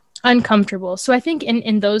very uncomfortable. So I think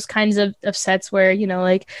in those kinds of sets where, you know,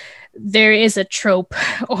 like there is a trope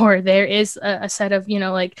or there is a set of, you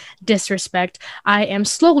know, like disrespect, I am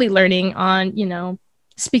slowly learning on, you know,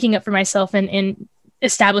 speaking up for myself and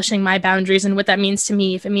establishing my boundaries and what that means to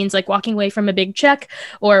me. If it means like walking away from a big check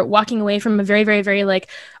or walking away from a very, very, very like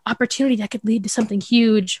opportunity that could lead to something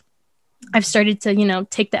huge, I've started to, you know,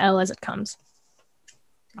 take the L as it comes.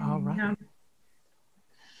 All right. Yeah.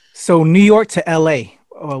 So New York to LA,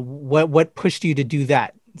 what pushed you to do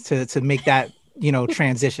that, to make that, you know,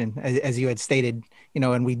 transition, as you had stated, you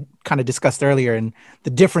know, and we kind of discussed earlier, and the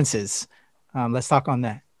differences. Let's talk on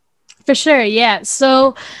that. For sure. Yeah.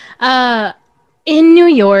 So, in New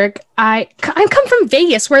York, I come from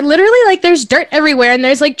Vegas, where literally like there's dirt everywhere and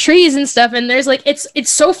there's like trees and stuff, and there's like it's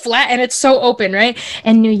so flat and it's so open, right?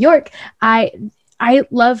 And New York, I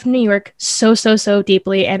love New York so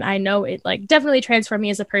deeply, and I know it like definitely transformed me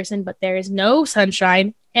as a person, but there is no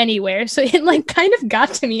sunshine anywhere. So it like kind of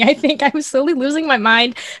got to me. I think I was slowly losing my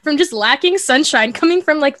mind from just lacking sunshine, coming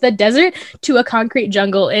from like the desert to a concrete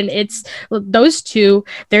jungle. And it's those two,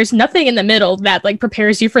 there's nothing in the middle that like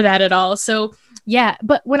prepares you for that at all. So yeah,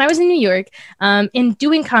 but when I was in New York, in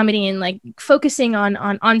doing comedy and like focusing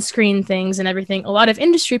on screen things and everything, a lot of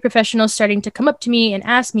industry professionals starting to come up to me and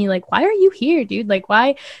ask me like, "Why are you here, dude? Like,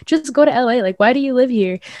 why just go to LA? Like, why do you live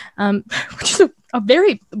here?" Which is a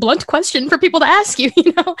very blunt question for people to ask you,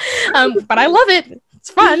 you know. But I love it; it's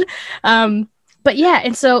fun. But yeah,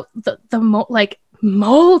 and so like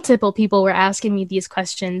multiple people were asking me these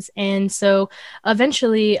questions, and so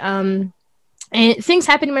eventually, and things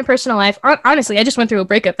happened in my personal life. Honestly, I just went through a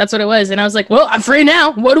breakup. That's what it was. And I was like, well, I'm free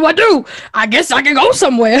now. What do I do? I guess I can go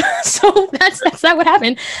somewhere. So that's not what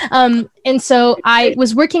happened. And so I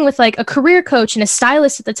was working with like a career coach and a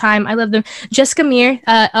stylist at the time. I love them. Jessica Meir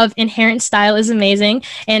of Inherent Style is amazing.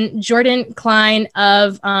 And Jordan Klein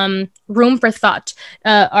of Room for Thought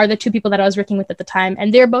are the two people that I was working with at the time.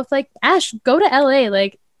 And they're both like, Ash, go to LA.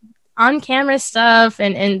 Like, on camera stuff,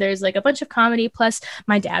 and there's like a bunch of comedy. Plus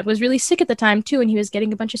my dad was really sick at the time too, and he was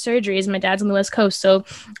getting a bunch of surgeries. My dad's on the West Coast, so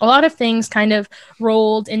a lot of things kind of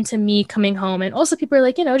rolled into me coming home. And also people are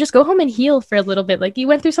like, just go home and heal for a little bit. Like, you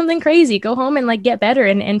went through something crazy, go home and like get better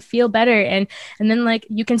and feel better, and then like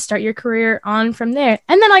you can start your career on from there.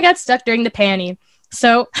 And then I got stuck during the panty.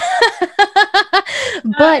 So,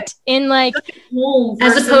 but in like,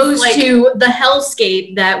 as opposed to the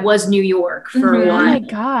hellscape that was New York for a while. Oh my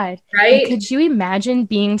God. Right? And could you imagine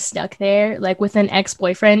being stuck there, like with an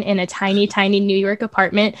ex-boyfriend in a tiny, tiny New York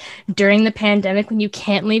apartment during the pandemic when you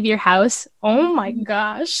can't leave your house? Oh my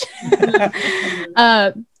gosh.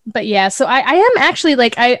 But yeah, so I am actually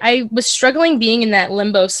like, I was struggling being in that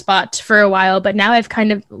limbo spot for a while, but now I've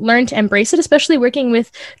kind of learned to embrace it, especially working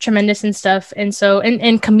with Tremendous and stuff. And so,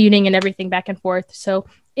 and commuting and everything back and forth. So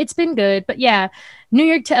it's been good. But yeah, New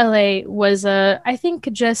York to LA was, I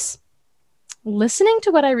think, just listening to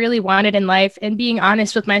what I really wanted in life and being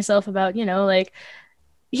honest with myself about, like,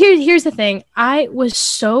 here's the thing. I was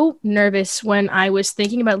so nervous when I was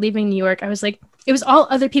thinking about leaving New York. I was like, it was all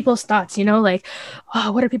other people's thoughts, like,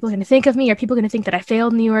 oh, what are people going to think of me? Are people going to think that I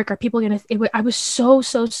failed in New York? Are people going to, I was so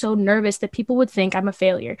nervous that people would think I'm a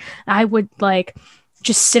failure. I would like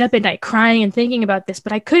just sit up at night crying and thinking about this,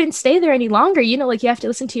 but I couldn't stay there any longer. Like, you have to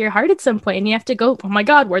listen to your heart at some point, and you have to go, oh my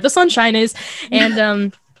God, where the sunshine is.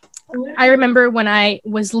 And, I remember when I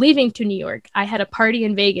was leaving to New York, I had a party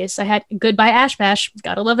in Vegas. I had Goodbye Ash Bash,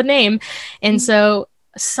 gotta love a name. And so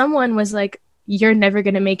someone was like, you're never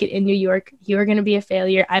going to make it in New York. You're going to be a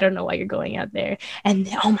failure. I don't know why you're going out there. And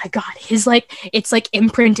oh my God, it's like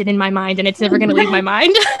imprinted in my mind, and it's never going to leave my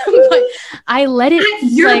mind. But I let it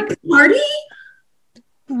your party.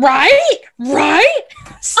 Right.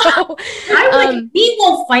 So I'm like, we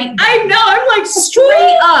will fight. I know. I'm like,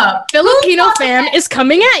 straight up. Filipino fam is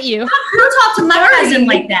coming at you. Who talked to my cousin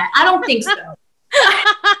like that? I don't think so.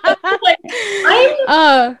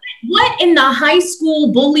 What in the high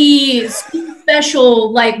school bully school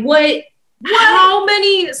special? Like, what? How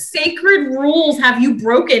many sacred rules have you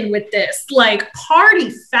broken with this? Like,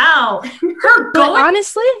 party foul. Her going,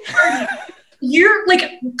 honestly. You're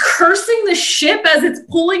like cursing the ship as it's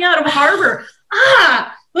pulling out of harbor.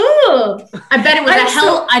 I bet it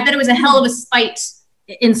was a hell of a spite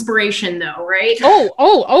inspiration though, right?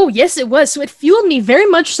 Oh, yes, it was. So it fueled me very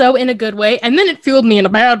much so in a good way, and then it fueled me in a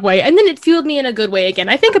bad way, and then it fueled me in a good way again.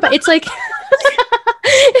 I think about it's like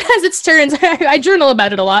it has its turns. I journal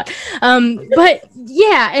about it a lot. But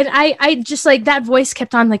yeah, and I just like that voice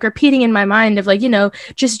kept on like repeating in my mind of like,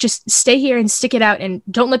 just stay here and stick it out and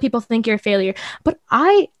don't let people think you're a failure. But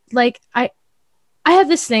I have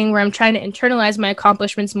this thing where I'm trying to internalize my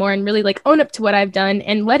accomplishments more and really like own up to what I've done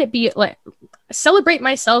and let it be like celebrate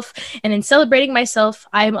myself. And in celebrating myself,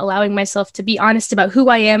 I am allowing myself to be honest about who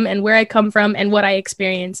I am and where I come from and what I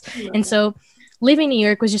experience. And so leaving New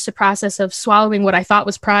York was just a process of swallowing what I thought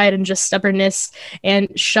was pride and just stubbornness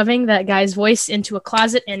and shoving that guy's voice into a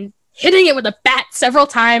closet and hitting it with a bat several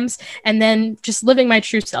times and then just living my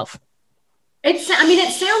true self. It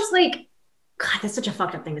sounds like, God, that's such a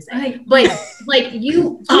fucked up thing to say. But like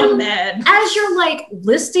I'm mad. As you're like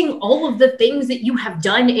listing all of the things that you have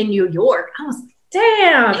done in New York, I was like,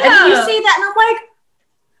 damn. Yeah. And you see that and I'm like,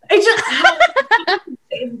 it just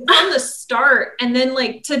from the start, and then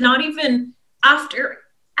like to not even after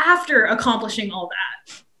accomplishing all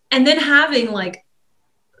that, and then having like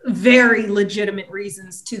very legitimate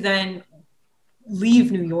reasons to then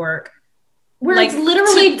leave New York. Where like, it's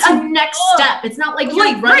literally a next step. It's not like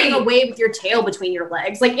you're running away with your tail between your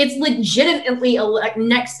legs. Like, it's legitimately a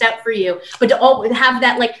next step for you. But to have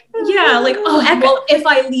that, like, well, if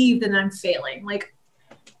I leave, then I'm failing. Like,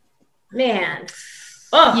 man.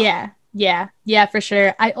 Yeah, for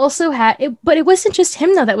sure. I also had it, but it wasn't just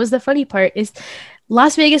him though. That was the funny part. Is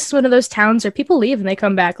Las Vegas is one of those towns where people leave and they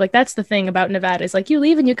come back. Like, that's the thing about Nevada is like you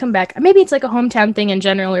leave and you come back. Maybe it's like a hometown thing in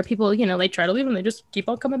general where people, they try to leave and they just keep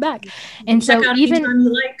on coming back. And check so out even anytime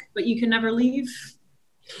you like, but you can never leave.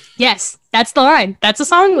 Yes, that's the line. That's a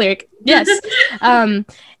song lyric. Yes.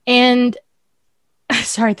 And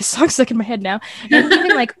sorry, the song's stuck in my head now. And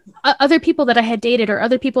even like other people that I had dated or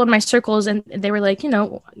other people in my circles, and they were like, you're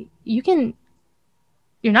not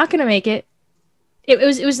gonna make it.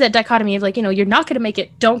 It was that dichotomy of like, you're not going to make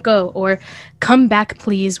it, don't go, or come back,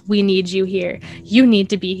 please. We need you here. You need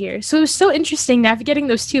to be here. So it was so interesting navigating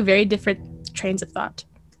those two very different trains of thought.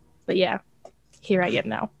 But yeah, here I am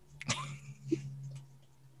now.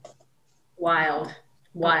 Wild.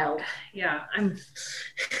 Yeah, I'm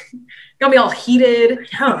got me all heated.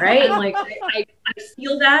 All right. Like, I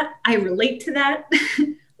feel that. I relate to that.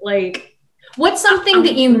 Like, what's something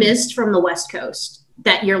that you missed from the West Coast?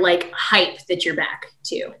 that you're like hype that you're back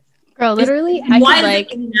to? Girl, literally, I Why could is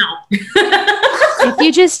like it now?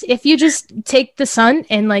 if you just take the sun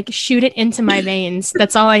and like shoot it into my veins,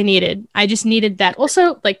 that's all I needed. I just needed that.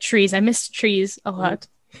 Also, like trees. I miss trees a lot.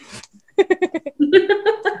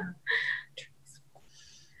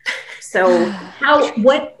 So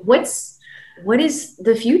what is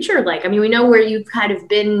the future like? I mean, we know where you've kind of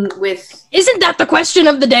been with. Isn't that the question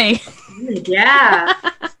of the day? Yeah.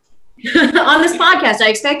 On this podcast, I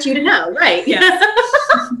expect you to know, right? Yeah.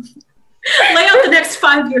 Lay out the next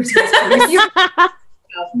 5 years.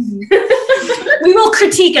 We will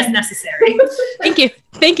critique as necessary. Thank you.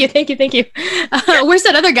 Where's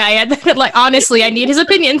that other guy at? Like, honestly, I need his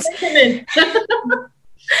opinions.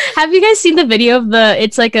 Have you guys seen the video of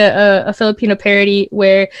it's like a Filipino parody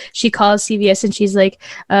where she calls CVS and she's like,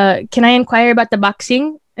 can I inquire about the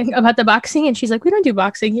boxing? And she's like, we don't do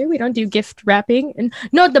boxing here. We don't do gift wrapping. And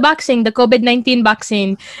no, the boxing, the COVID-19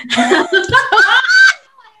 boxing.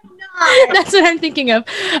 That's what I'm thinking of.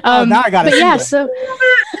 Now I got it. Yeah, so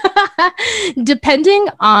depending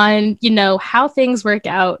on, you know, how things work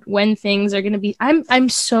out, when things are going to be, I'm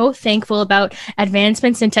so thankful about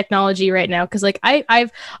advancements in technology right now. Cause like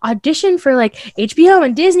I've auditioned for like HBO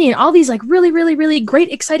and Disney and all these like really, really, really great,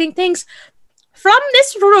 exciting things from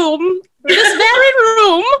this room, this very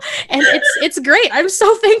room. And it's great. I'm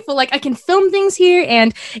so thankful. Like I can film things here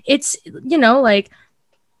and it's, you know, like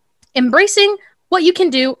embracing what you can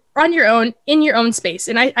do on your own in your own space.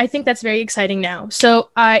 And I think that's very exciting now. So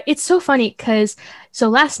it's so funny because so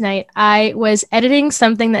last night I was editing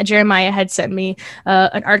something that Jeremiah had sent me,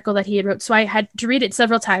 an article that he had wrote. So I had to read it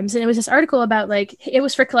several times. And it was this article about like, it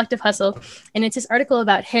was for Collective Hustle. And it's this article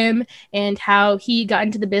about him and how he got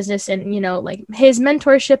into the business and, you know, like his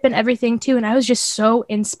mentorship and everything too. And I was just so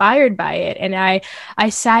inspired by it. And I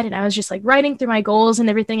sat and I was just like writing through my goals and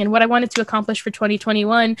everything and what I wanted to accomplish for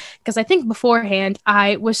 2021. Because I think beforehand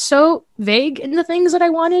I was so vague in the things that I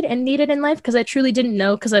wanted and needed in life because I truly didn't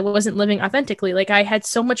know because I wasn't living authentically. Like I had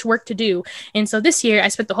so much work to do. And so this year I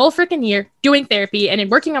spent the whole freaking year doing therapy and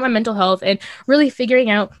working on my mental health and really figuring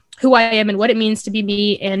out who I am and what it means to be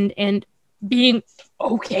me and being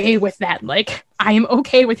okay with that. Like I am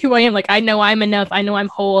okay with who I am. Like I know I'm enough. I know I'm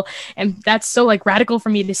whole. And that's so like radical for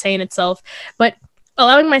me to say in itself. But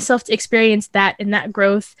allowing myself to experience that and that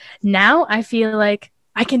growth now, I feel like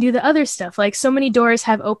I can do the other stuff. Like so many doors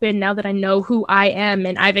have opened now that I know who I am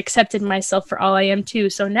and I've accepted myself for all I am too.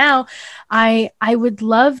 So now I would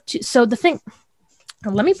love to. So the thing,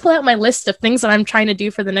 let me pull out my list of things that I'm trying to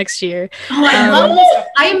do for the next year. Oh, I love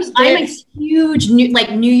this. I'm a huge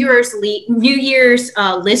New Year's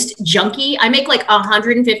list junkie. I make like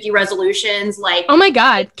 150 resolutions. Like, oh my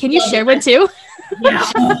God, can you share one too? Yeah.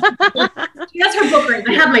 She has her book right.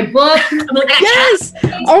 I have my book. I'm like, yes.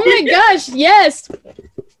 Oh my gosh, yes.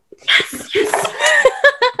 Yes.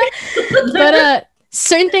 But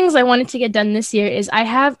certain things I wanted to get done this year is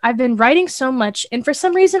I've been writing so much, and for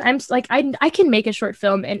some reason I'm like I can make a short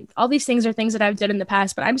film, and all these things are things that I've done in the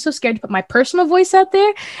past, but I'm so scared to put my personal voice out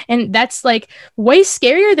there, and that's like way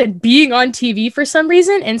scarier than being on TV for some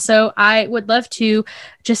reason. And so I would love to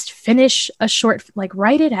just finish a short, like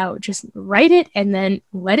write it out, just write it and then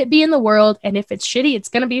let it be in the world. And if it's shitty, it's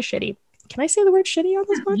gonna be shitty. Can I say the word shitty on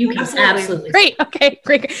this podcast? You can absolutely. Great. Okay.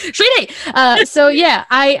 Great. Shitty. So yeah,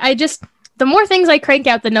 I just. The more things I crank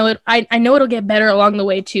out, I know it'll get better along the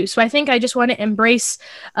way too. So I think I just want to embrace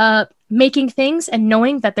making things and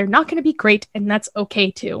knowing that they're not going to be great, and that's okay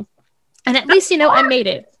too. And at least, you know, I made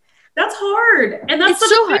it. That's hard. And that's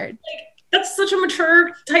so hard. That's such a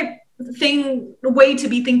mature type way to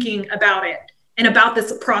be thinking about it and about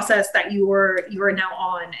this process that you are now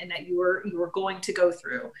on and that you were going to go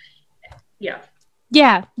through.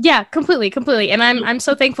 Yeah, completely. And I'm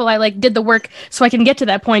so thankful I like did the work so I can get to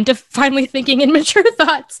that point of finally thinking in mature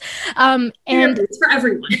thoughts. And it's for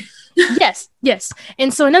everyone. yes.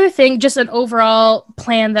 And so another thing, just an overall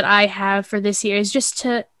plan that I have for this year is just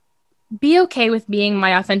to be okay with being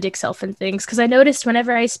my authentic self and things. Because I noticed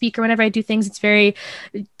whenever I speak or whenever I do things, it's very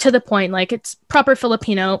to the point, like it's proper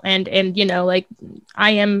Filipino and you know, like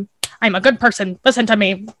I'm a good person. Listen to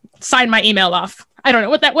me. Sign my email off. I don't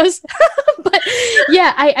know what that was. But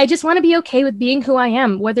yeah, I just want to be okay with being who I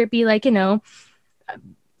am, whether it be like, you know,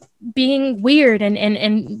 being weird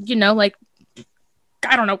and you know, like,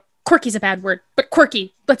 I don't know, quirky's a bad word, but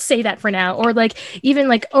quirky, let's say that for now. Or like, even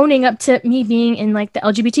like owning up to me being in like the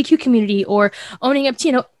LGBTQ community or owning up to,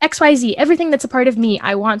 you know, XYZ, everything that's a part of me.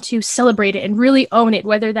 I want to celebrate it and really own it,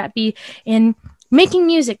 whether that be in making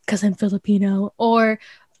music because I'm Filipino, or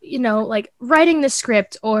you know, like writing the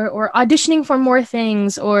script or auditioning for more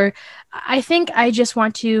things. Or I think I just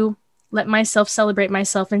want to let myself celebrate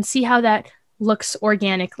myself and see how that looks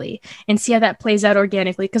organically and see how that plays out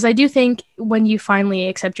organically. Because I do think when you finally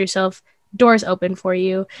accept yourself, doors open for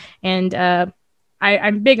you. And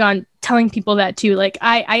I'm big on telling people that too. Like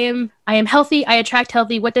I am healthy. I attract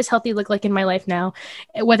healthy. What does healthy look like in my life now?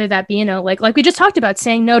 Whether that be, like we just talked about,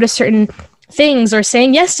 saying no to certain things or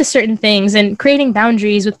saying yes to certain things and creating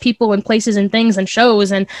boundaries with people and places and things and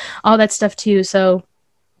shows and all that stuff too. So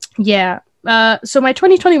yeah. So my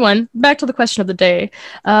 2021, back to the question of the day,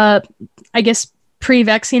 I guess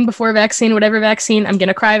pre-vaccine, before vaccine, whatever vaccine, I'm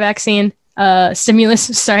gonna cry vaccine,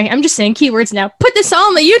 stimulus, sorry, I'm just saying keywords now, put this all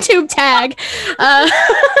on the YouTube tag.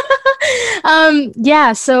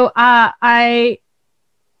 Yeah, so I'm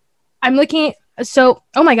looking. So,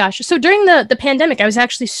 oh my gosh. So during the pandemic, I was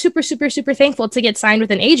actually super thankful to get signed with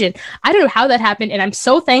an agent. I don't know how that happened, and I'm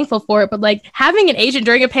so thankful for it. But like having an agent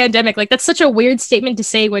during a pandemic, like that's such a weird statement to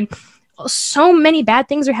say when so many bad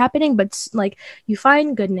things are happening, but like you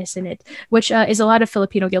find goodness in it, which is a lot of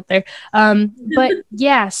Filipino guilt there. But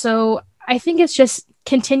yeah, so I think it's just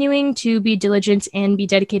continuing to be diligent and be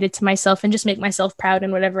dedicated to myself and just make myself proud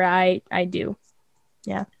in whatever I do.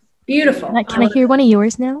 Yeah. Beautiful. Can I hear one of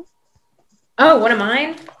yours now? Oh, one of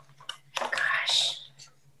mine? Gosh.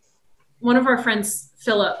 One of our friends,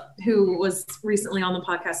 Philip, who was recently on the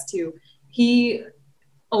podcast too, he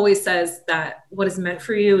always says that what is meant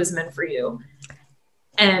for you is meant for you.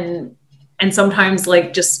 And sometimes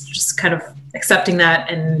like just kind of accepting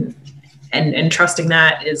that and trusting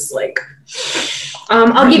that is like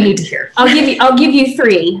I'll give you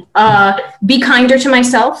three. Be kinder to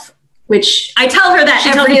myself, which I tell her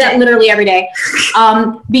that literally every day.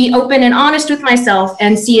 Be open and honest with myself,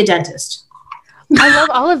 and see a dentist. I love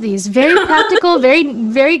all of these. Very practical, very,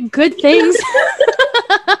 very good things.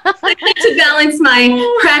 I like to balance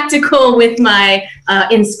my practical with my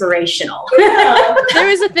inspirational. There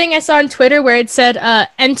was a thing I saw on Twitter where it said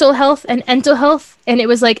ental health and ental health, and it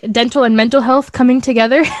was like dental and mental health coming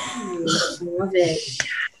together. Love it.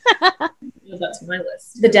 That's my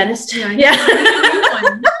list. The dentist. Yeah.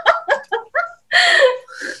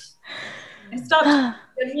 I stopped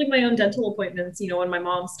scheduling my own dental appointments, when my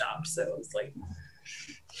mom stopped. So it was like,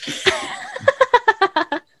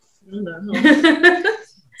 I don't know.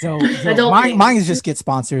 So mine is just get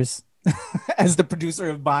sponsors. As the producer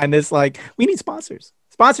of buying this, like we need sponsors.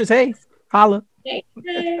 Sponsors, hey, holla. Hey.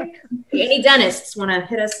 Any dentists want to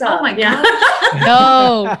hit us up? Oh my God.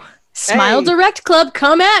 No. Smile Direct Club,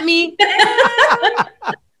 come at me.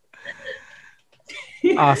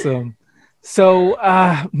 Awesome. So,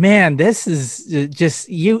 man, this is just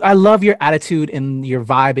you. I love your attitude and your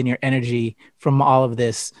vibe and your energy from all of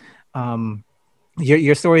this.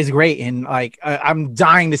 Your story is great, and like I'm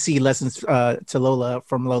dying to see lessons to Lola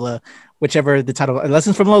from Lola, whichever the title.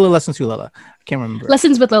 Lessons from Lola, lessons to Lola. I can't remember.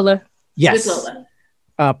 Lessons with Lola. Yes. With Lola.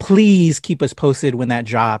 Please keep us posted when that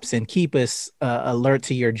drops, and keep us alert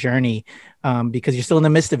to your journey, because you're still in the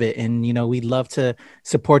midst of it, and we'd love to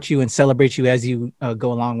support you and celebrate you as you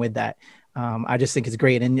go along with that. I just think it's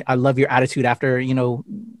great, and I love your attitude after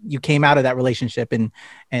you came out of that relationship, and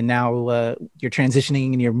now you're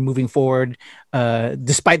transitioning and you're moving forward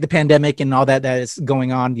despite the pandemic and all that is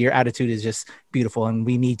going on. Your attitude is just beautiful, and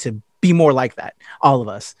we need to be more like that, all of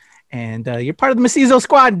us. And you're part of the Mestizo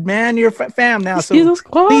squad, man. You're fam now, so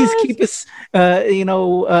please keep us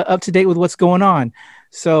up to date with what's going on.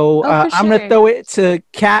 So I'm gonna throw it to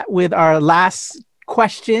Kat with our last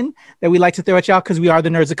question that we like to throw at y'all, because we are the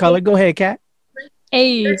Nerds of Color. Go ahead, Kat.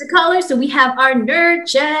 Hey. Nerds of Color. So we have our nerd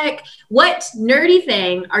check. What nerdy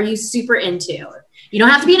thing are you super into? You don't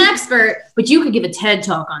have to be an expert, but you could give a TED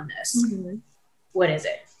talk on this. Mm-hmm. What is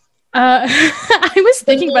it? I was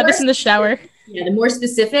thinking about this in the shower. Yeah, the more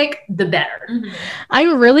specific, the better. Mm-hmm.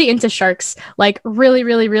 I'm really into sharks, like really,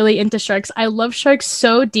 really, really into sharks. I love sharks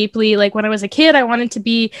so deeply. Like when I was a kid, I wanted to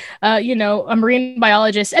be, a marine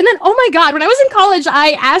biologist. And then, oh my God, when I was in college,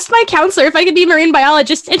 I asked my counselor if I could be a marine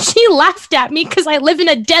biologist, and she laughed at me because I live in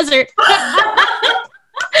a desert.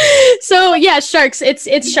 So yeah, sharks.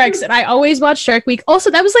 It's sharks, and I always watch Shark Week. Also,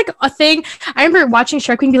 that was like a thing. I remember watching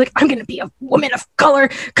Shark Week and be like, I'm gonna be a woman of color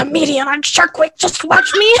comedian on Shark Week. Just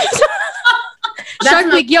watch me.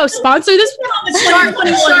 Shark Week, sponsor this. Shark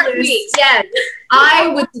Week. Yes,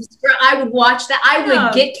 I would watch that. I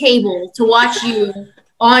would get cable to watch you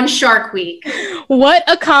on Shark Week. What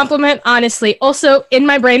a compliment, honestly. Also, in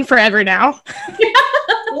my brain forever now.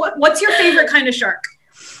 What's your favorite kind of shark?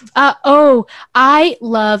 I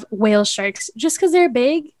love whale sharks just because they're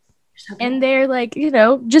big and they're like,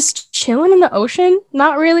 just chilling in the ocean,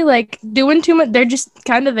 not really like doing too much. They're just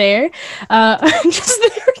kind of there. Just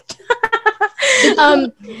there. Yeah.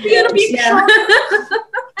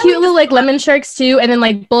 Cute little like lemon sharks too, and then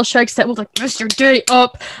like bull sharks that will like mess your day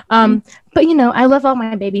up. But you know, I love all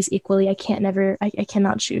my babies equally. I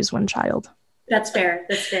cannot choose one child. That's fair.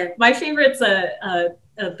 That's fair. My favorite's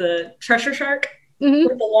the treasure shark Mhm.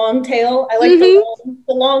 with the long tail. I like the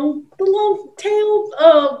long tail.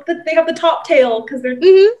 That they have the top tail because they're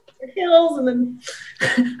hills, and then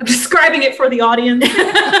I'm describing it for the audience. They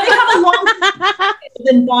have a long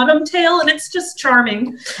then bottom tail, and it's just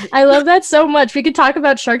charming. I love that so much. We could talk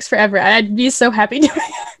about sharks forever. I'd be so happy to.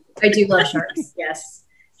 I do love sharks. Yes.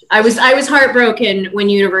 I was heartbroken when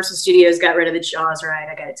Universal Studios got rid of the Jaws ride.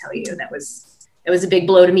 I got to tell you, that was a big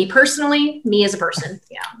blow to me personally, me as a person.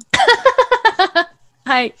 Yeah.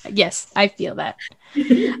 Yes, I feel that.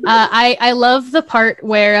 I love the part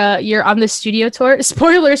where you're on the studio tour.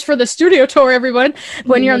 Spoilers for the studio tour, everyone.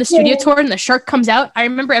 When you're on the studio tour and the shark comes out, I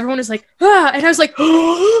remember everyone was like, ah, and I was like,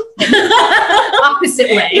 opposite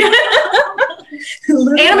way.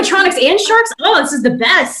 Animatronics and sharks. Oh, this is the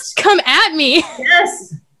best. come at me.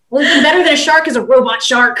 Yes. Well, even better than a shark is a robot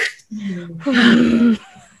shark.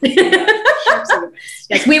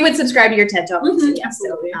 Yes, we would subscribe to your TED Talk. Yeah,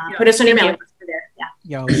 so put us on your mailing list for there. Yeah.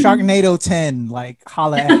 Yo, Sharknado 10, like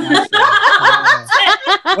holla at Ashley.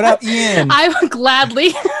 What up, Ian? I would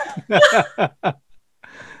gladly.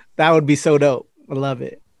 That would be so dope. I love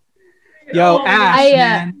it. Yo, Ash,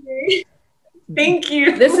 man. Thank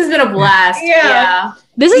you. This has been a blast. Yeah.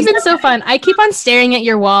 This has been so fun. I keep on staring at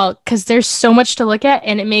your wall because there's so much to look at,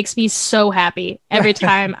 and it makes me so happy every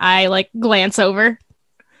time I like glance over.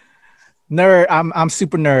 Nerd, I'm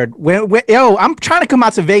super nerd. Yo, I'm trying to come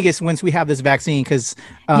out to Vegas once we have this vaccine because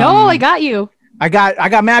No, I got you. I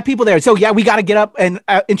got mad people there. So yeah, we got to get up and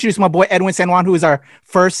introduce my boy Edwin San Juan, who is our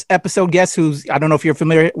first episode guest. I don't know if you're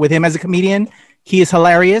familiar with him as a comedian. He is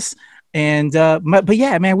hilarious. And but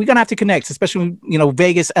yeah, man, we're gonna have to connect, especially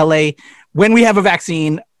Vegas, LA. When we have a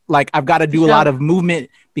vaccine, like I've got to do a lot of movement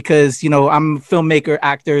because I'm a filmmaker,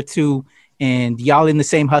 actor too, and y'all in the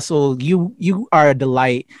same hustle. You are a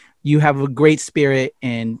delight. You have a great spirit,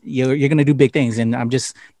 and you're gonna do big things. And I'm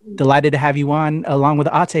just delighted to have you on along with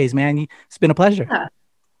the Ates, man. It's been a pleasure. Yeah.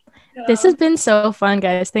 This has been so fun,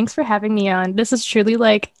 guys. Thanks for having me on. This is truly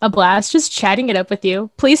like a blast just chatting it up with you.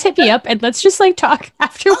 Please hit me up and let's just like talk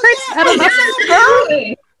afterwards. I don't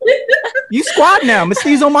know. You squad now,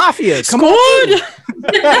 Mestizo Mafia. Come on.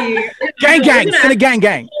 Gang. Send a gang.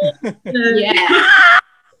 Yeah.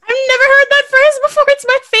 I've never heard that phrase before. It's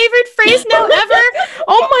my favorite phrase now ever.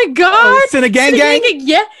 Oh my god. Send a gang.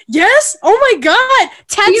 Yeah. Yes. Oh my god.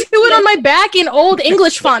 Tattoo it on my back in old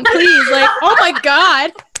English font, please. Like, oh my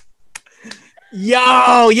god.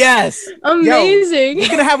 Yo, yes. Amazing. We're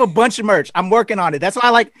gonna have a bunch of merch. I'm working on it. That's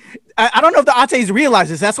why I don't know if the Ates realize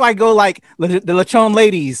this. That's why I go like the Lechon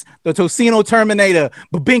Ladies, the Tocino Terminator,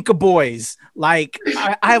 Babinka Boys. Like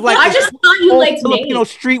I have like I just thought you liked Filipino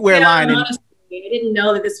streetwear line. Honestly, I didn't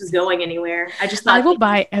know that this was going anywhere. I just thought I will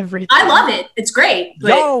buy everything. I love it. It's great.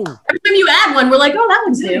 But Yo, every time you add one, we're like, oh, that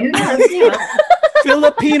one's new. Yeah, let's see it.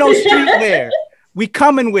 Filipino streetwear. We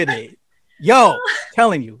coming with it. Yo,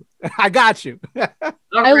 telling you. I got you.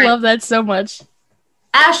 I love that so much.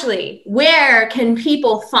 Ashley, where can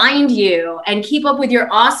people find you and keep up with your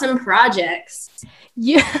awesome projects?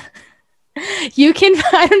 Yeah. You can,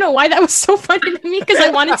 I don't know why that was so funny to me because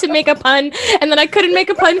I wanted to make a pun and then I couldn't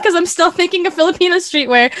make a pun because I'm still thinking of Filipino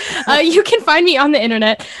streetwear. You can find me on the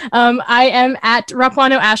internet. I am at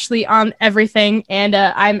Rapuano Ashley on everything, and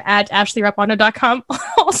I'm at ashleyrapwano.com.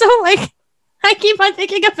 Also, like, I keep on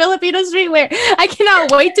thinking of Filipino streetwear. I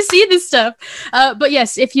cannot wait to see this stuff. But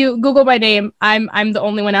yes, if you Google my name, I'm the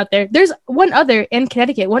only one out there. There's one other in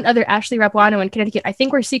Connecticut, one other Ashley Rapuano in Connecticut. I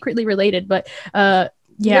think we're secretly related, but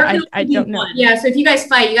yeah, I don't know. Yeah, so if you guys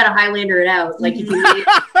fight, you gotta Highlander it out. Like if you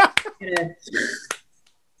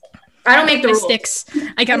I don't make the rules. Sticks.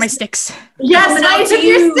 I got my sticks. Yes, I took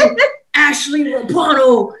your sticks. Ashley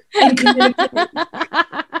Rapuano.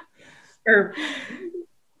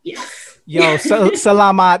 Yes. Yo,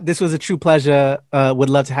 salamat. This was a true pleasure. Would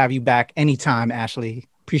love to have you back anytime, Ashley.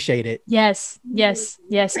 Appreciate it. Yes.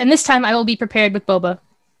 And this time I will be prepared with boba.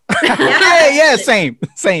 yeah, same.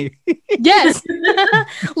 Yes.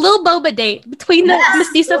 Little boba date between the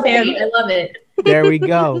mestizo family. I love it. There we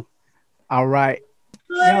go. All right.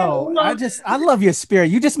 Yo, I love your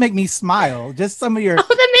spirit. You just make me smile. Just some of your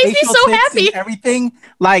that makes me so happy. Everything.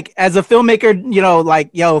 Like as a filmmaker, you know,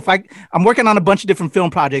 like if I'm working on a bunch of different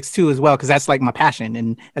film projects too as well, because that's like my passion.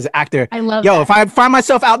 And as an actor, I love that. If I find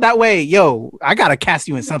myself out that way, I gotta cast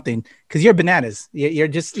you in something because you're bananas. You're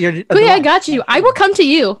I got you. I will come to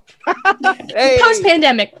you. Hey.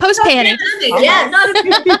 Post-pandemic. Yeah.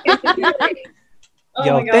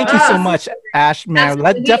 Thank you so much, Ash, man.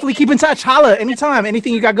 Let's definitely keep in touch. Holla anytime,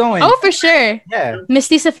 anything you got going. Oh, for sure. Yeah.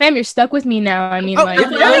 Mestiza fam, you're stuck with me now. I mean,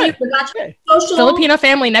 Filipino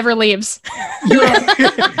family never leaves. Yo,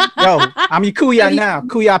 I'm your kuya now.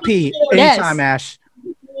 Kuya P. Anytime, Ash.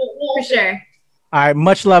 For sure. All right.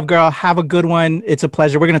 Much love, girl. Have a good one. It's a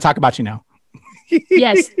pleasure. We're going to talk about you now.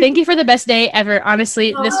 Yes. Thank you for the best day ever.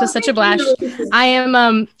 Honestly, this was such a blast.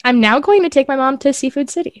 I'm now going to take my mom to Seafood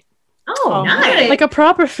City. Oh, nice. Like a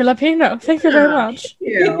proper Filipino. Thank you very much.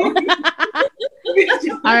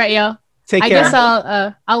 All right, yo. Take care. I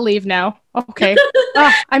guess I'll leave now. Okay.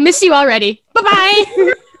 I miss you already.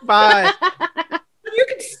 Bye-bye. Bye. You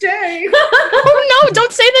can stay. Oh, no,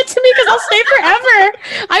 don't say that to me because I'll stay forever.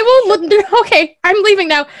 I will. Okay, I'm leaving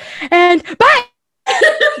now. And bye.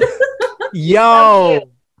 Yo.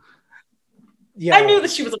 I knew that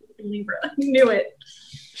she was a Libra. I knew it.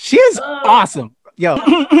 She is awesome. Yo.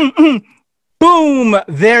 Boom.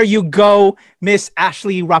 There you go. Miss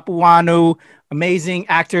Ashley Rapuano. Amazing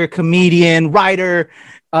actor, comedian, writer.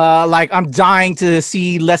 I'm dying to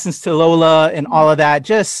see Lessons to Lola and all of that.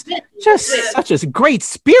 Just such a great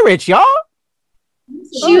spirit, y'all.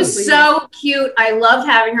 She was so cute. I loved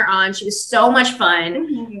having her on. She was so much fun.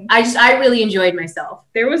 Mm-hmm. I really enjoyed myself.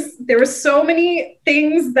 There was so many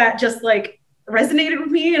things that just like resonated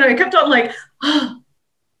with me, and I kept on like, oh,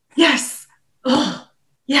 yes, oh,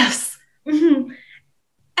 yes. Mm-hmm.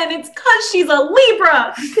 And it's because she's a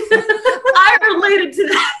Libra. I related to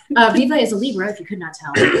that. Viva is a Libra, if you could not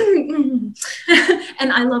tell.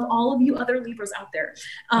 And I love all of you other Libras out there.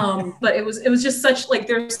 But it was just such like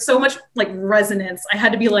there's so much like resonance. I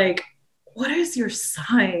had to be like, what is your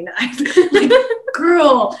sign? Like,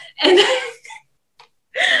 girl. And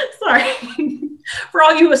sorry for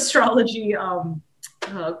all you astrology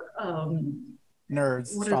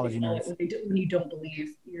nerds, astrology nerds. When you don't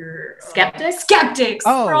believe, you're skeptics.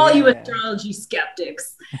 Oh, for all you astrology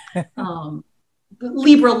skeptics.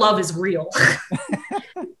 Libra love is real.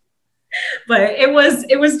 But it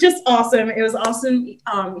was just awesome. It was awesome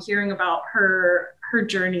hearing about her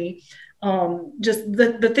journey. Just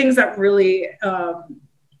the things that really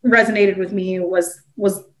resonated with me was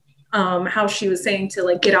how she was saying to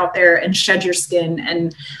like get out there and shed your skin,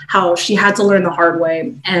 and how she had to learn the hard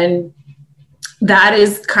way. And that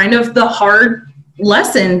is kind of the hard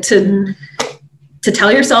lesson to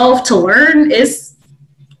tell yourself to learn is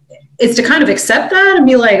to kind of accept that and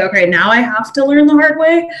be like, okay, now I have to learn the hard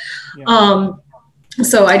way. Yeah.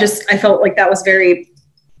 So I felt like that was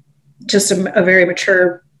just a very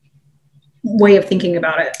mature way of thinking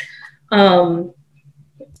about it.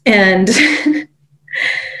 And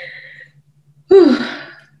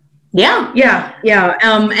yeah.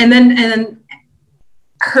 And then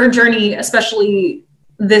her journey, especially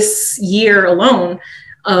this year alone,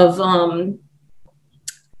 of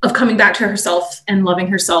coming back to herself and loving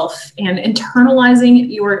herself and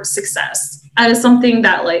internalizing your success. That is something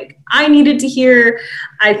that like I needed to hear.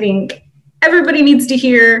 I think everybody needs to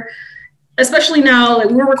hear, especially now.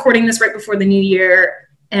 Like we're recording this right before the new year,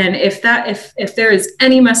 and if there is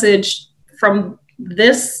any message from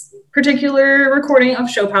this particular recording of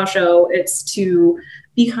ShoPowSho, it's to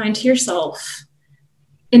be kind to yourself.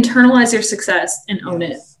 Internalize your success and own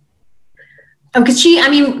it. Because she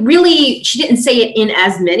didn't say it in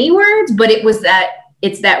as many words, but it's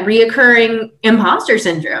that reoccurring imposter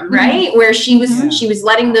syndrome, right? Mm-hmm. Where she was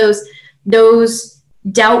letting those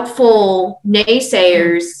doubtful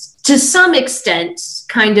naysayers to some extent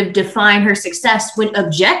kind of define her success, when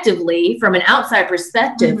objectively from an outside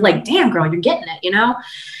perspective, like, damn girl, you're getting it, you know?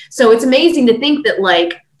 So it's amazing to think that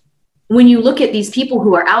like, when you look at these people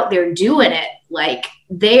who are out there doing it, like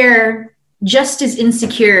they're just as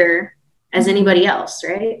insecure as anybody else,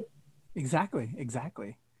 right?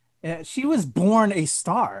 Exactly. She was born a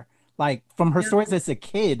star, like from her stories as a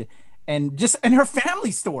kid, and her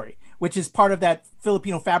family story, which is part of that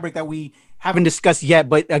Filipino fabric that we haven't discussed yet.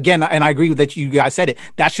 But again, and I agree with that, you guys said it,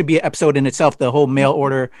 that should be an episode in itself, the whole mail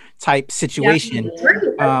order type situation.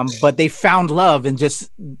 But they found love and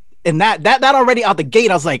just. And that already out the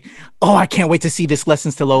gate, I was like, oh, I can't wait to see this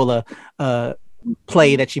Lessons to Lola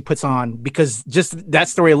play that she puts on, because just that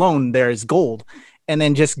story alone, there is gold. And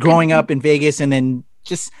then just growing up in Vegas, and then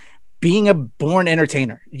just being a born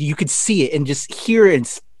entertainer. You could see it and just hear and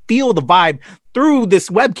feel the vibe through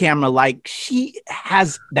this web camera. Like she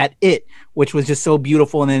has that it, which was just so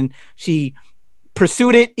beautiful. And then she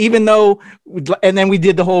pursued it, even though, and then we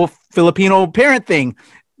did the whole Filipino parent thing.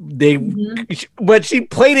 But she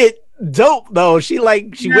played it dope though. She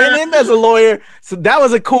went in as a lawyer, so that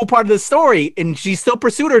was a cool part of the story, and she still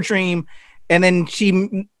pursued her dream. And then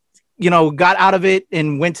she, got out of it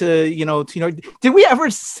and went to, did we ever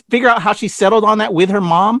figure out how she settled on that with her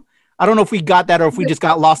mom? I don't know if we got that or if we just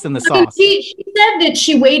got lost in the sauce. She said that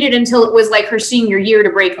she waited until it was like her senior year to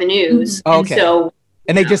break the news. Okay.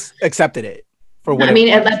 And they just accepted it. For whatever. I mean,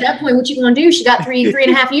 at that point, what you gonna do? She got three and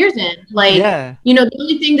a half years in. Like, the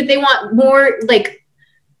only thing that they want more, like,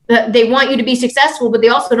 they want you to be successful, but they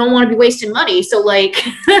also don't want to be wasting money. So, like,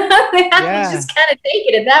 they have to just kind of take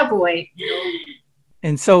it at that point.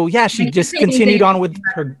 And so, she just continued on with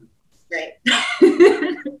her. Right.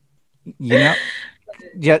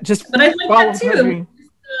 Just. But I like that too.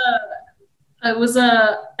 It was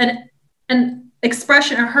an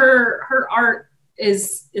expression. Her art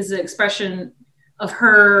is an expression of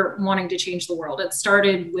her wanting to change the world. It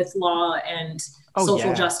started with law and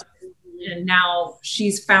social justice, and now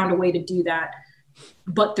she's found a way to do that,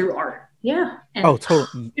 but through art. Yeah. And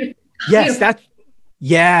totally. Yes, that's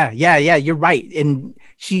you're right. And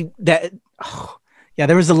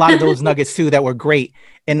there was a lot of those nuggets too that were great.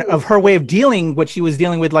 And of her way of dealing what she was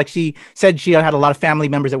dealing with, like she said, she had a lot of family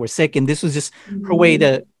members that were sick, and this was just her way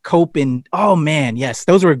to cope. And oh man, yes,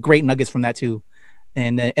 those were great nuggets from that too.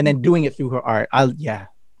 And then doing it through her art.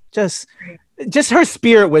 Just her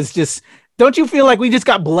spirit was just, don't you feel like we just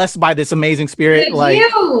got blessed by this amazing spirit?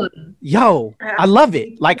 I love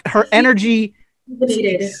it. Like her energy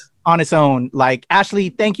on its own. Like Ashley,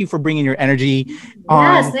 thank you for bringing your energy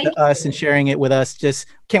on to us and sharing it with us. Just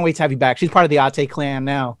can't wait to have you back. She's part of the Ate clan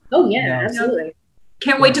now. Oh yeah, absolutely.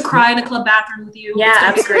 Can't wait to cry in a club bathroom with you. Yeah,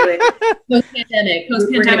 absolutely. Post-pandemic.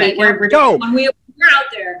 We're out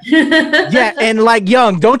there. And like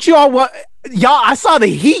Young, don't you all want y'all? I saw the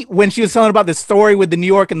heat when she was telling about the story with the New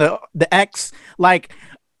York and the ex. Like,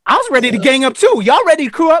 I was ready to gang up too. Y'all ready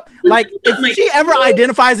to crew up? Like, if she ever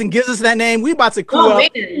identifies and gives us that name, we about to crew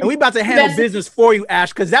up and we about to handle business for you, Ash,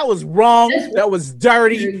 because that was wrong. That was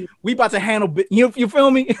dirty. We about to handle. You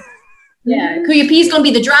feel me? Yeah, Kuya P's gonna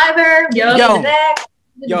be the driver. Yo.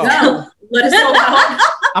 Let us know.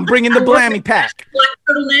 I'm bringing the Blammy pack. Black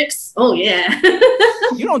turtlenecks. Oh yeah.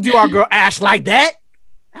 You don't do our girl Ash like that.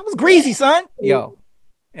 That was greasy, son. Yo.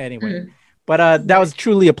 Anyway, but that was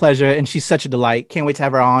truly a pleasure, and she's such a delight. Can't wait to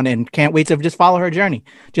have her on, and can't wait to just follow her journey.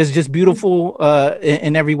 Just beautiful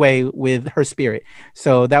in every way with her spirit.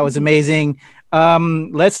 So that was amazing.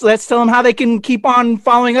 Let's tell them how they can keep on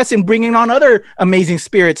following us and bringing on other amazing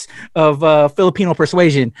spirits of Filipino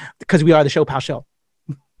persuasion, because we are the ShoPowSho.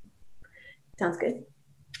 Sounds good.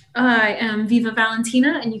 I am Viva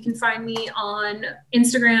Valentina, and you can find me on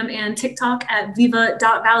Instagram and TikTok at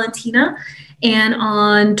viva.valentina, and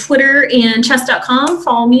on Twitter and chess.com,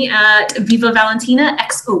 follow me at Viva Valentina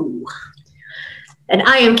XO. And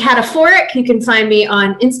I am Cataphoric. You can find me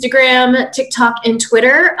on Instagram, TikTok, and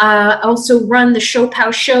Twitter. I also run the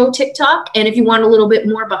ShoPowSho TikTok. And if you want a little bit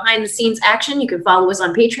more behind the scenes action, you can follow us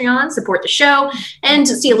on Patreon, support the show, and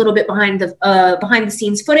to see a little bit behind the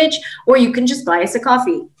scenes footage, or you can just buy us a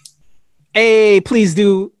coffee. Hey, please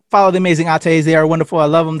do follow the amazing Ates. They are wonderful. I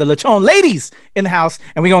love them. The Lechon ladies in the house.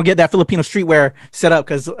 And we're going to get that Filipino streetwear set up,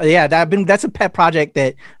 because that's a pet project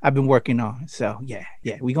that I've been working on. So yeah,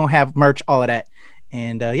 we're going to have merch, all of that.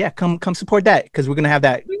 And come support that, because we're gonna have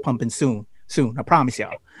that pumping soon. I promise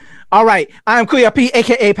y'all. All right, I'm Kuya P,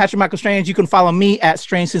 aka Patrick Michael Strange. You can follow me at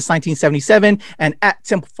Strange Since 1977 and at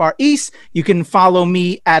Temple Far East. You can follow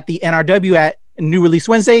me at the NRW at New Release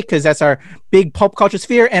Wednesday, because that's our big pop culture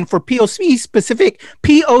sphere. And for POC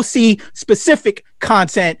specific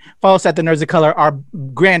content, follow us at the Nerds of Color, our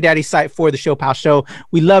granddaddy site for the ShoPowSho.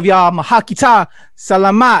 We love y'all. Mahakita.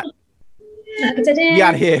 Salamat. We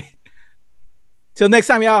out here. Till next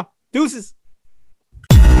time, y'all. Deuces.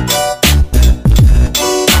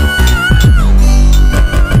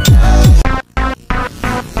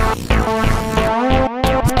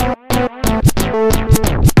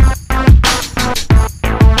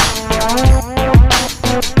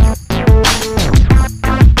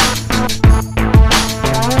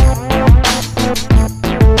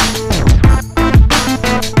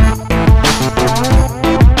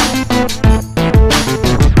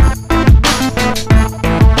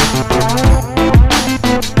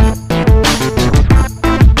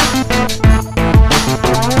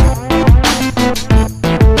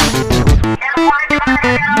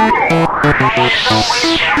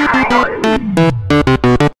 ShoPowSho.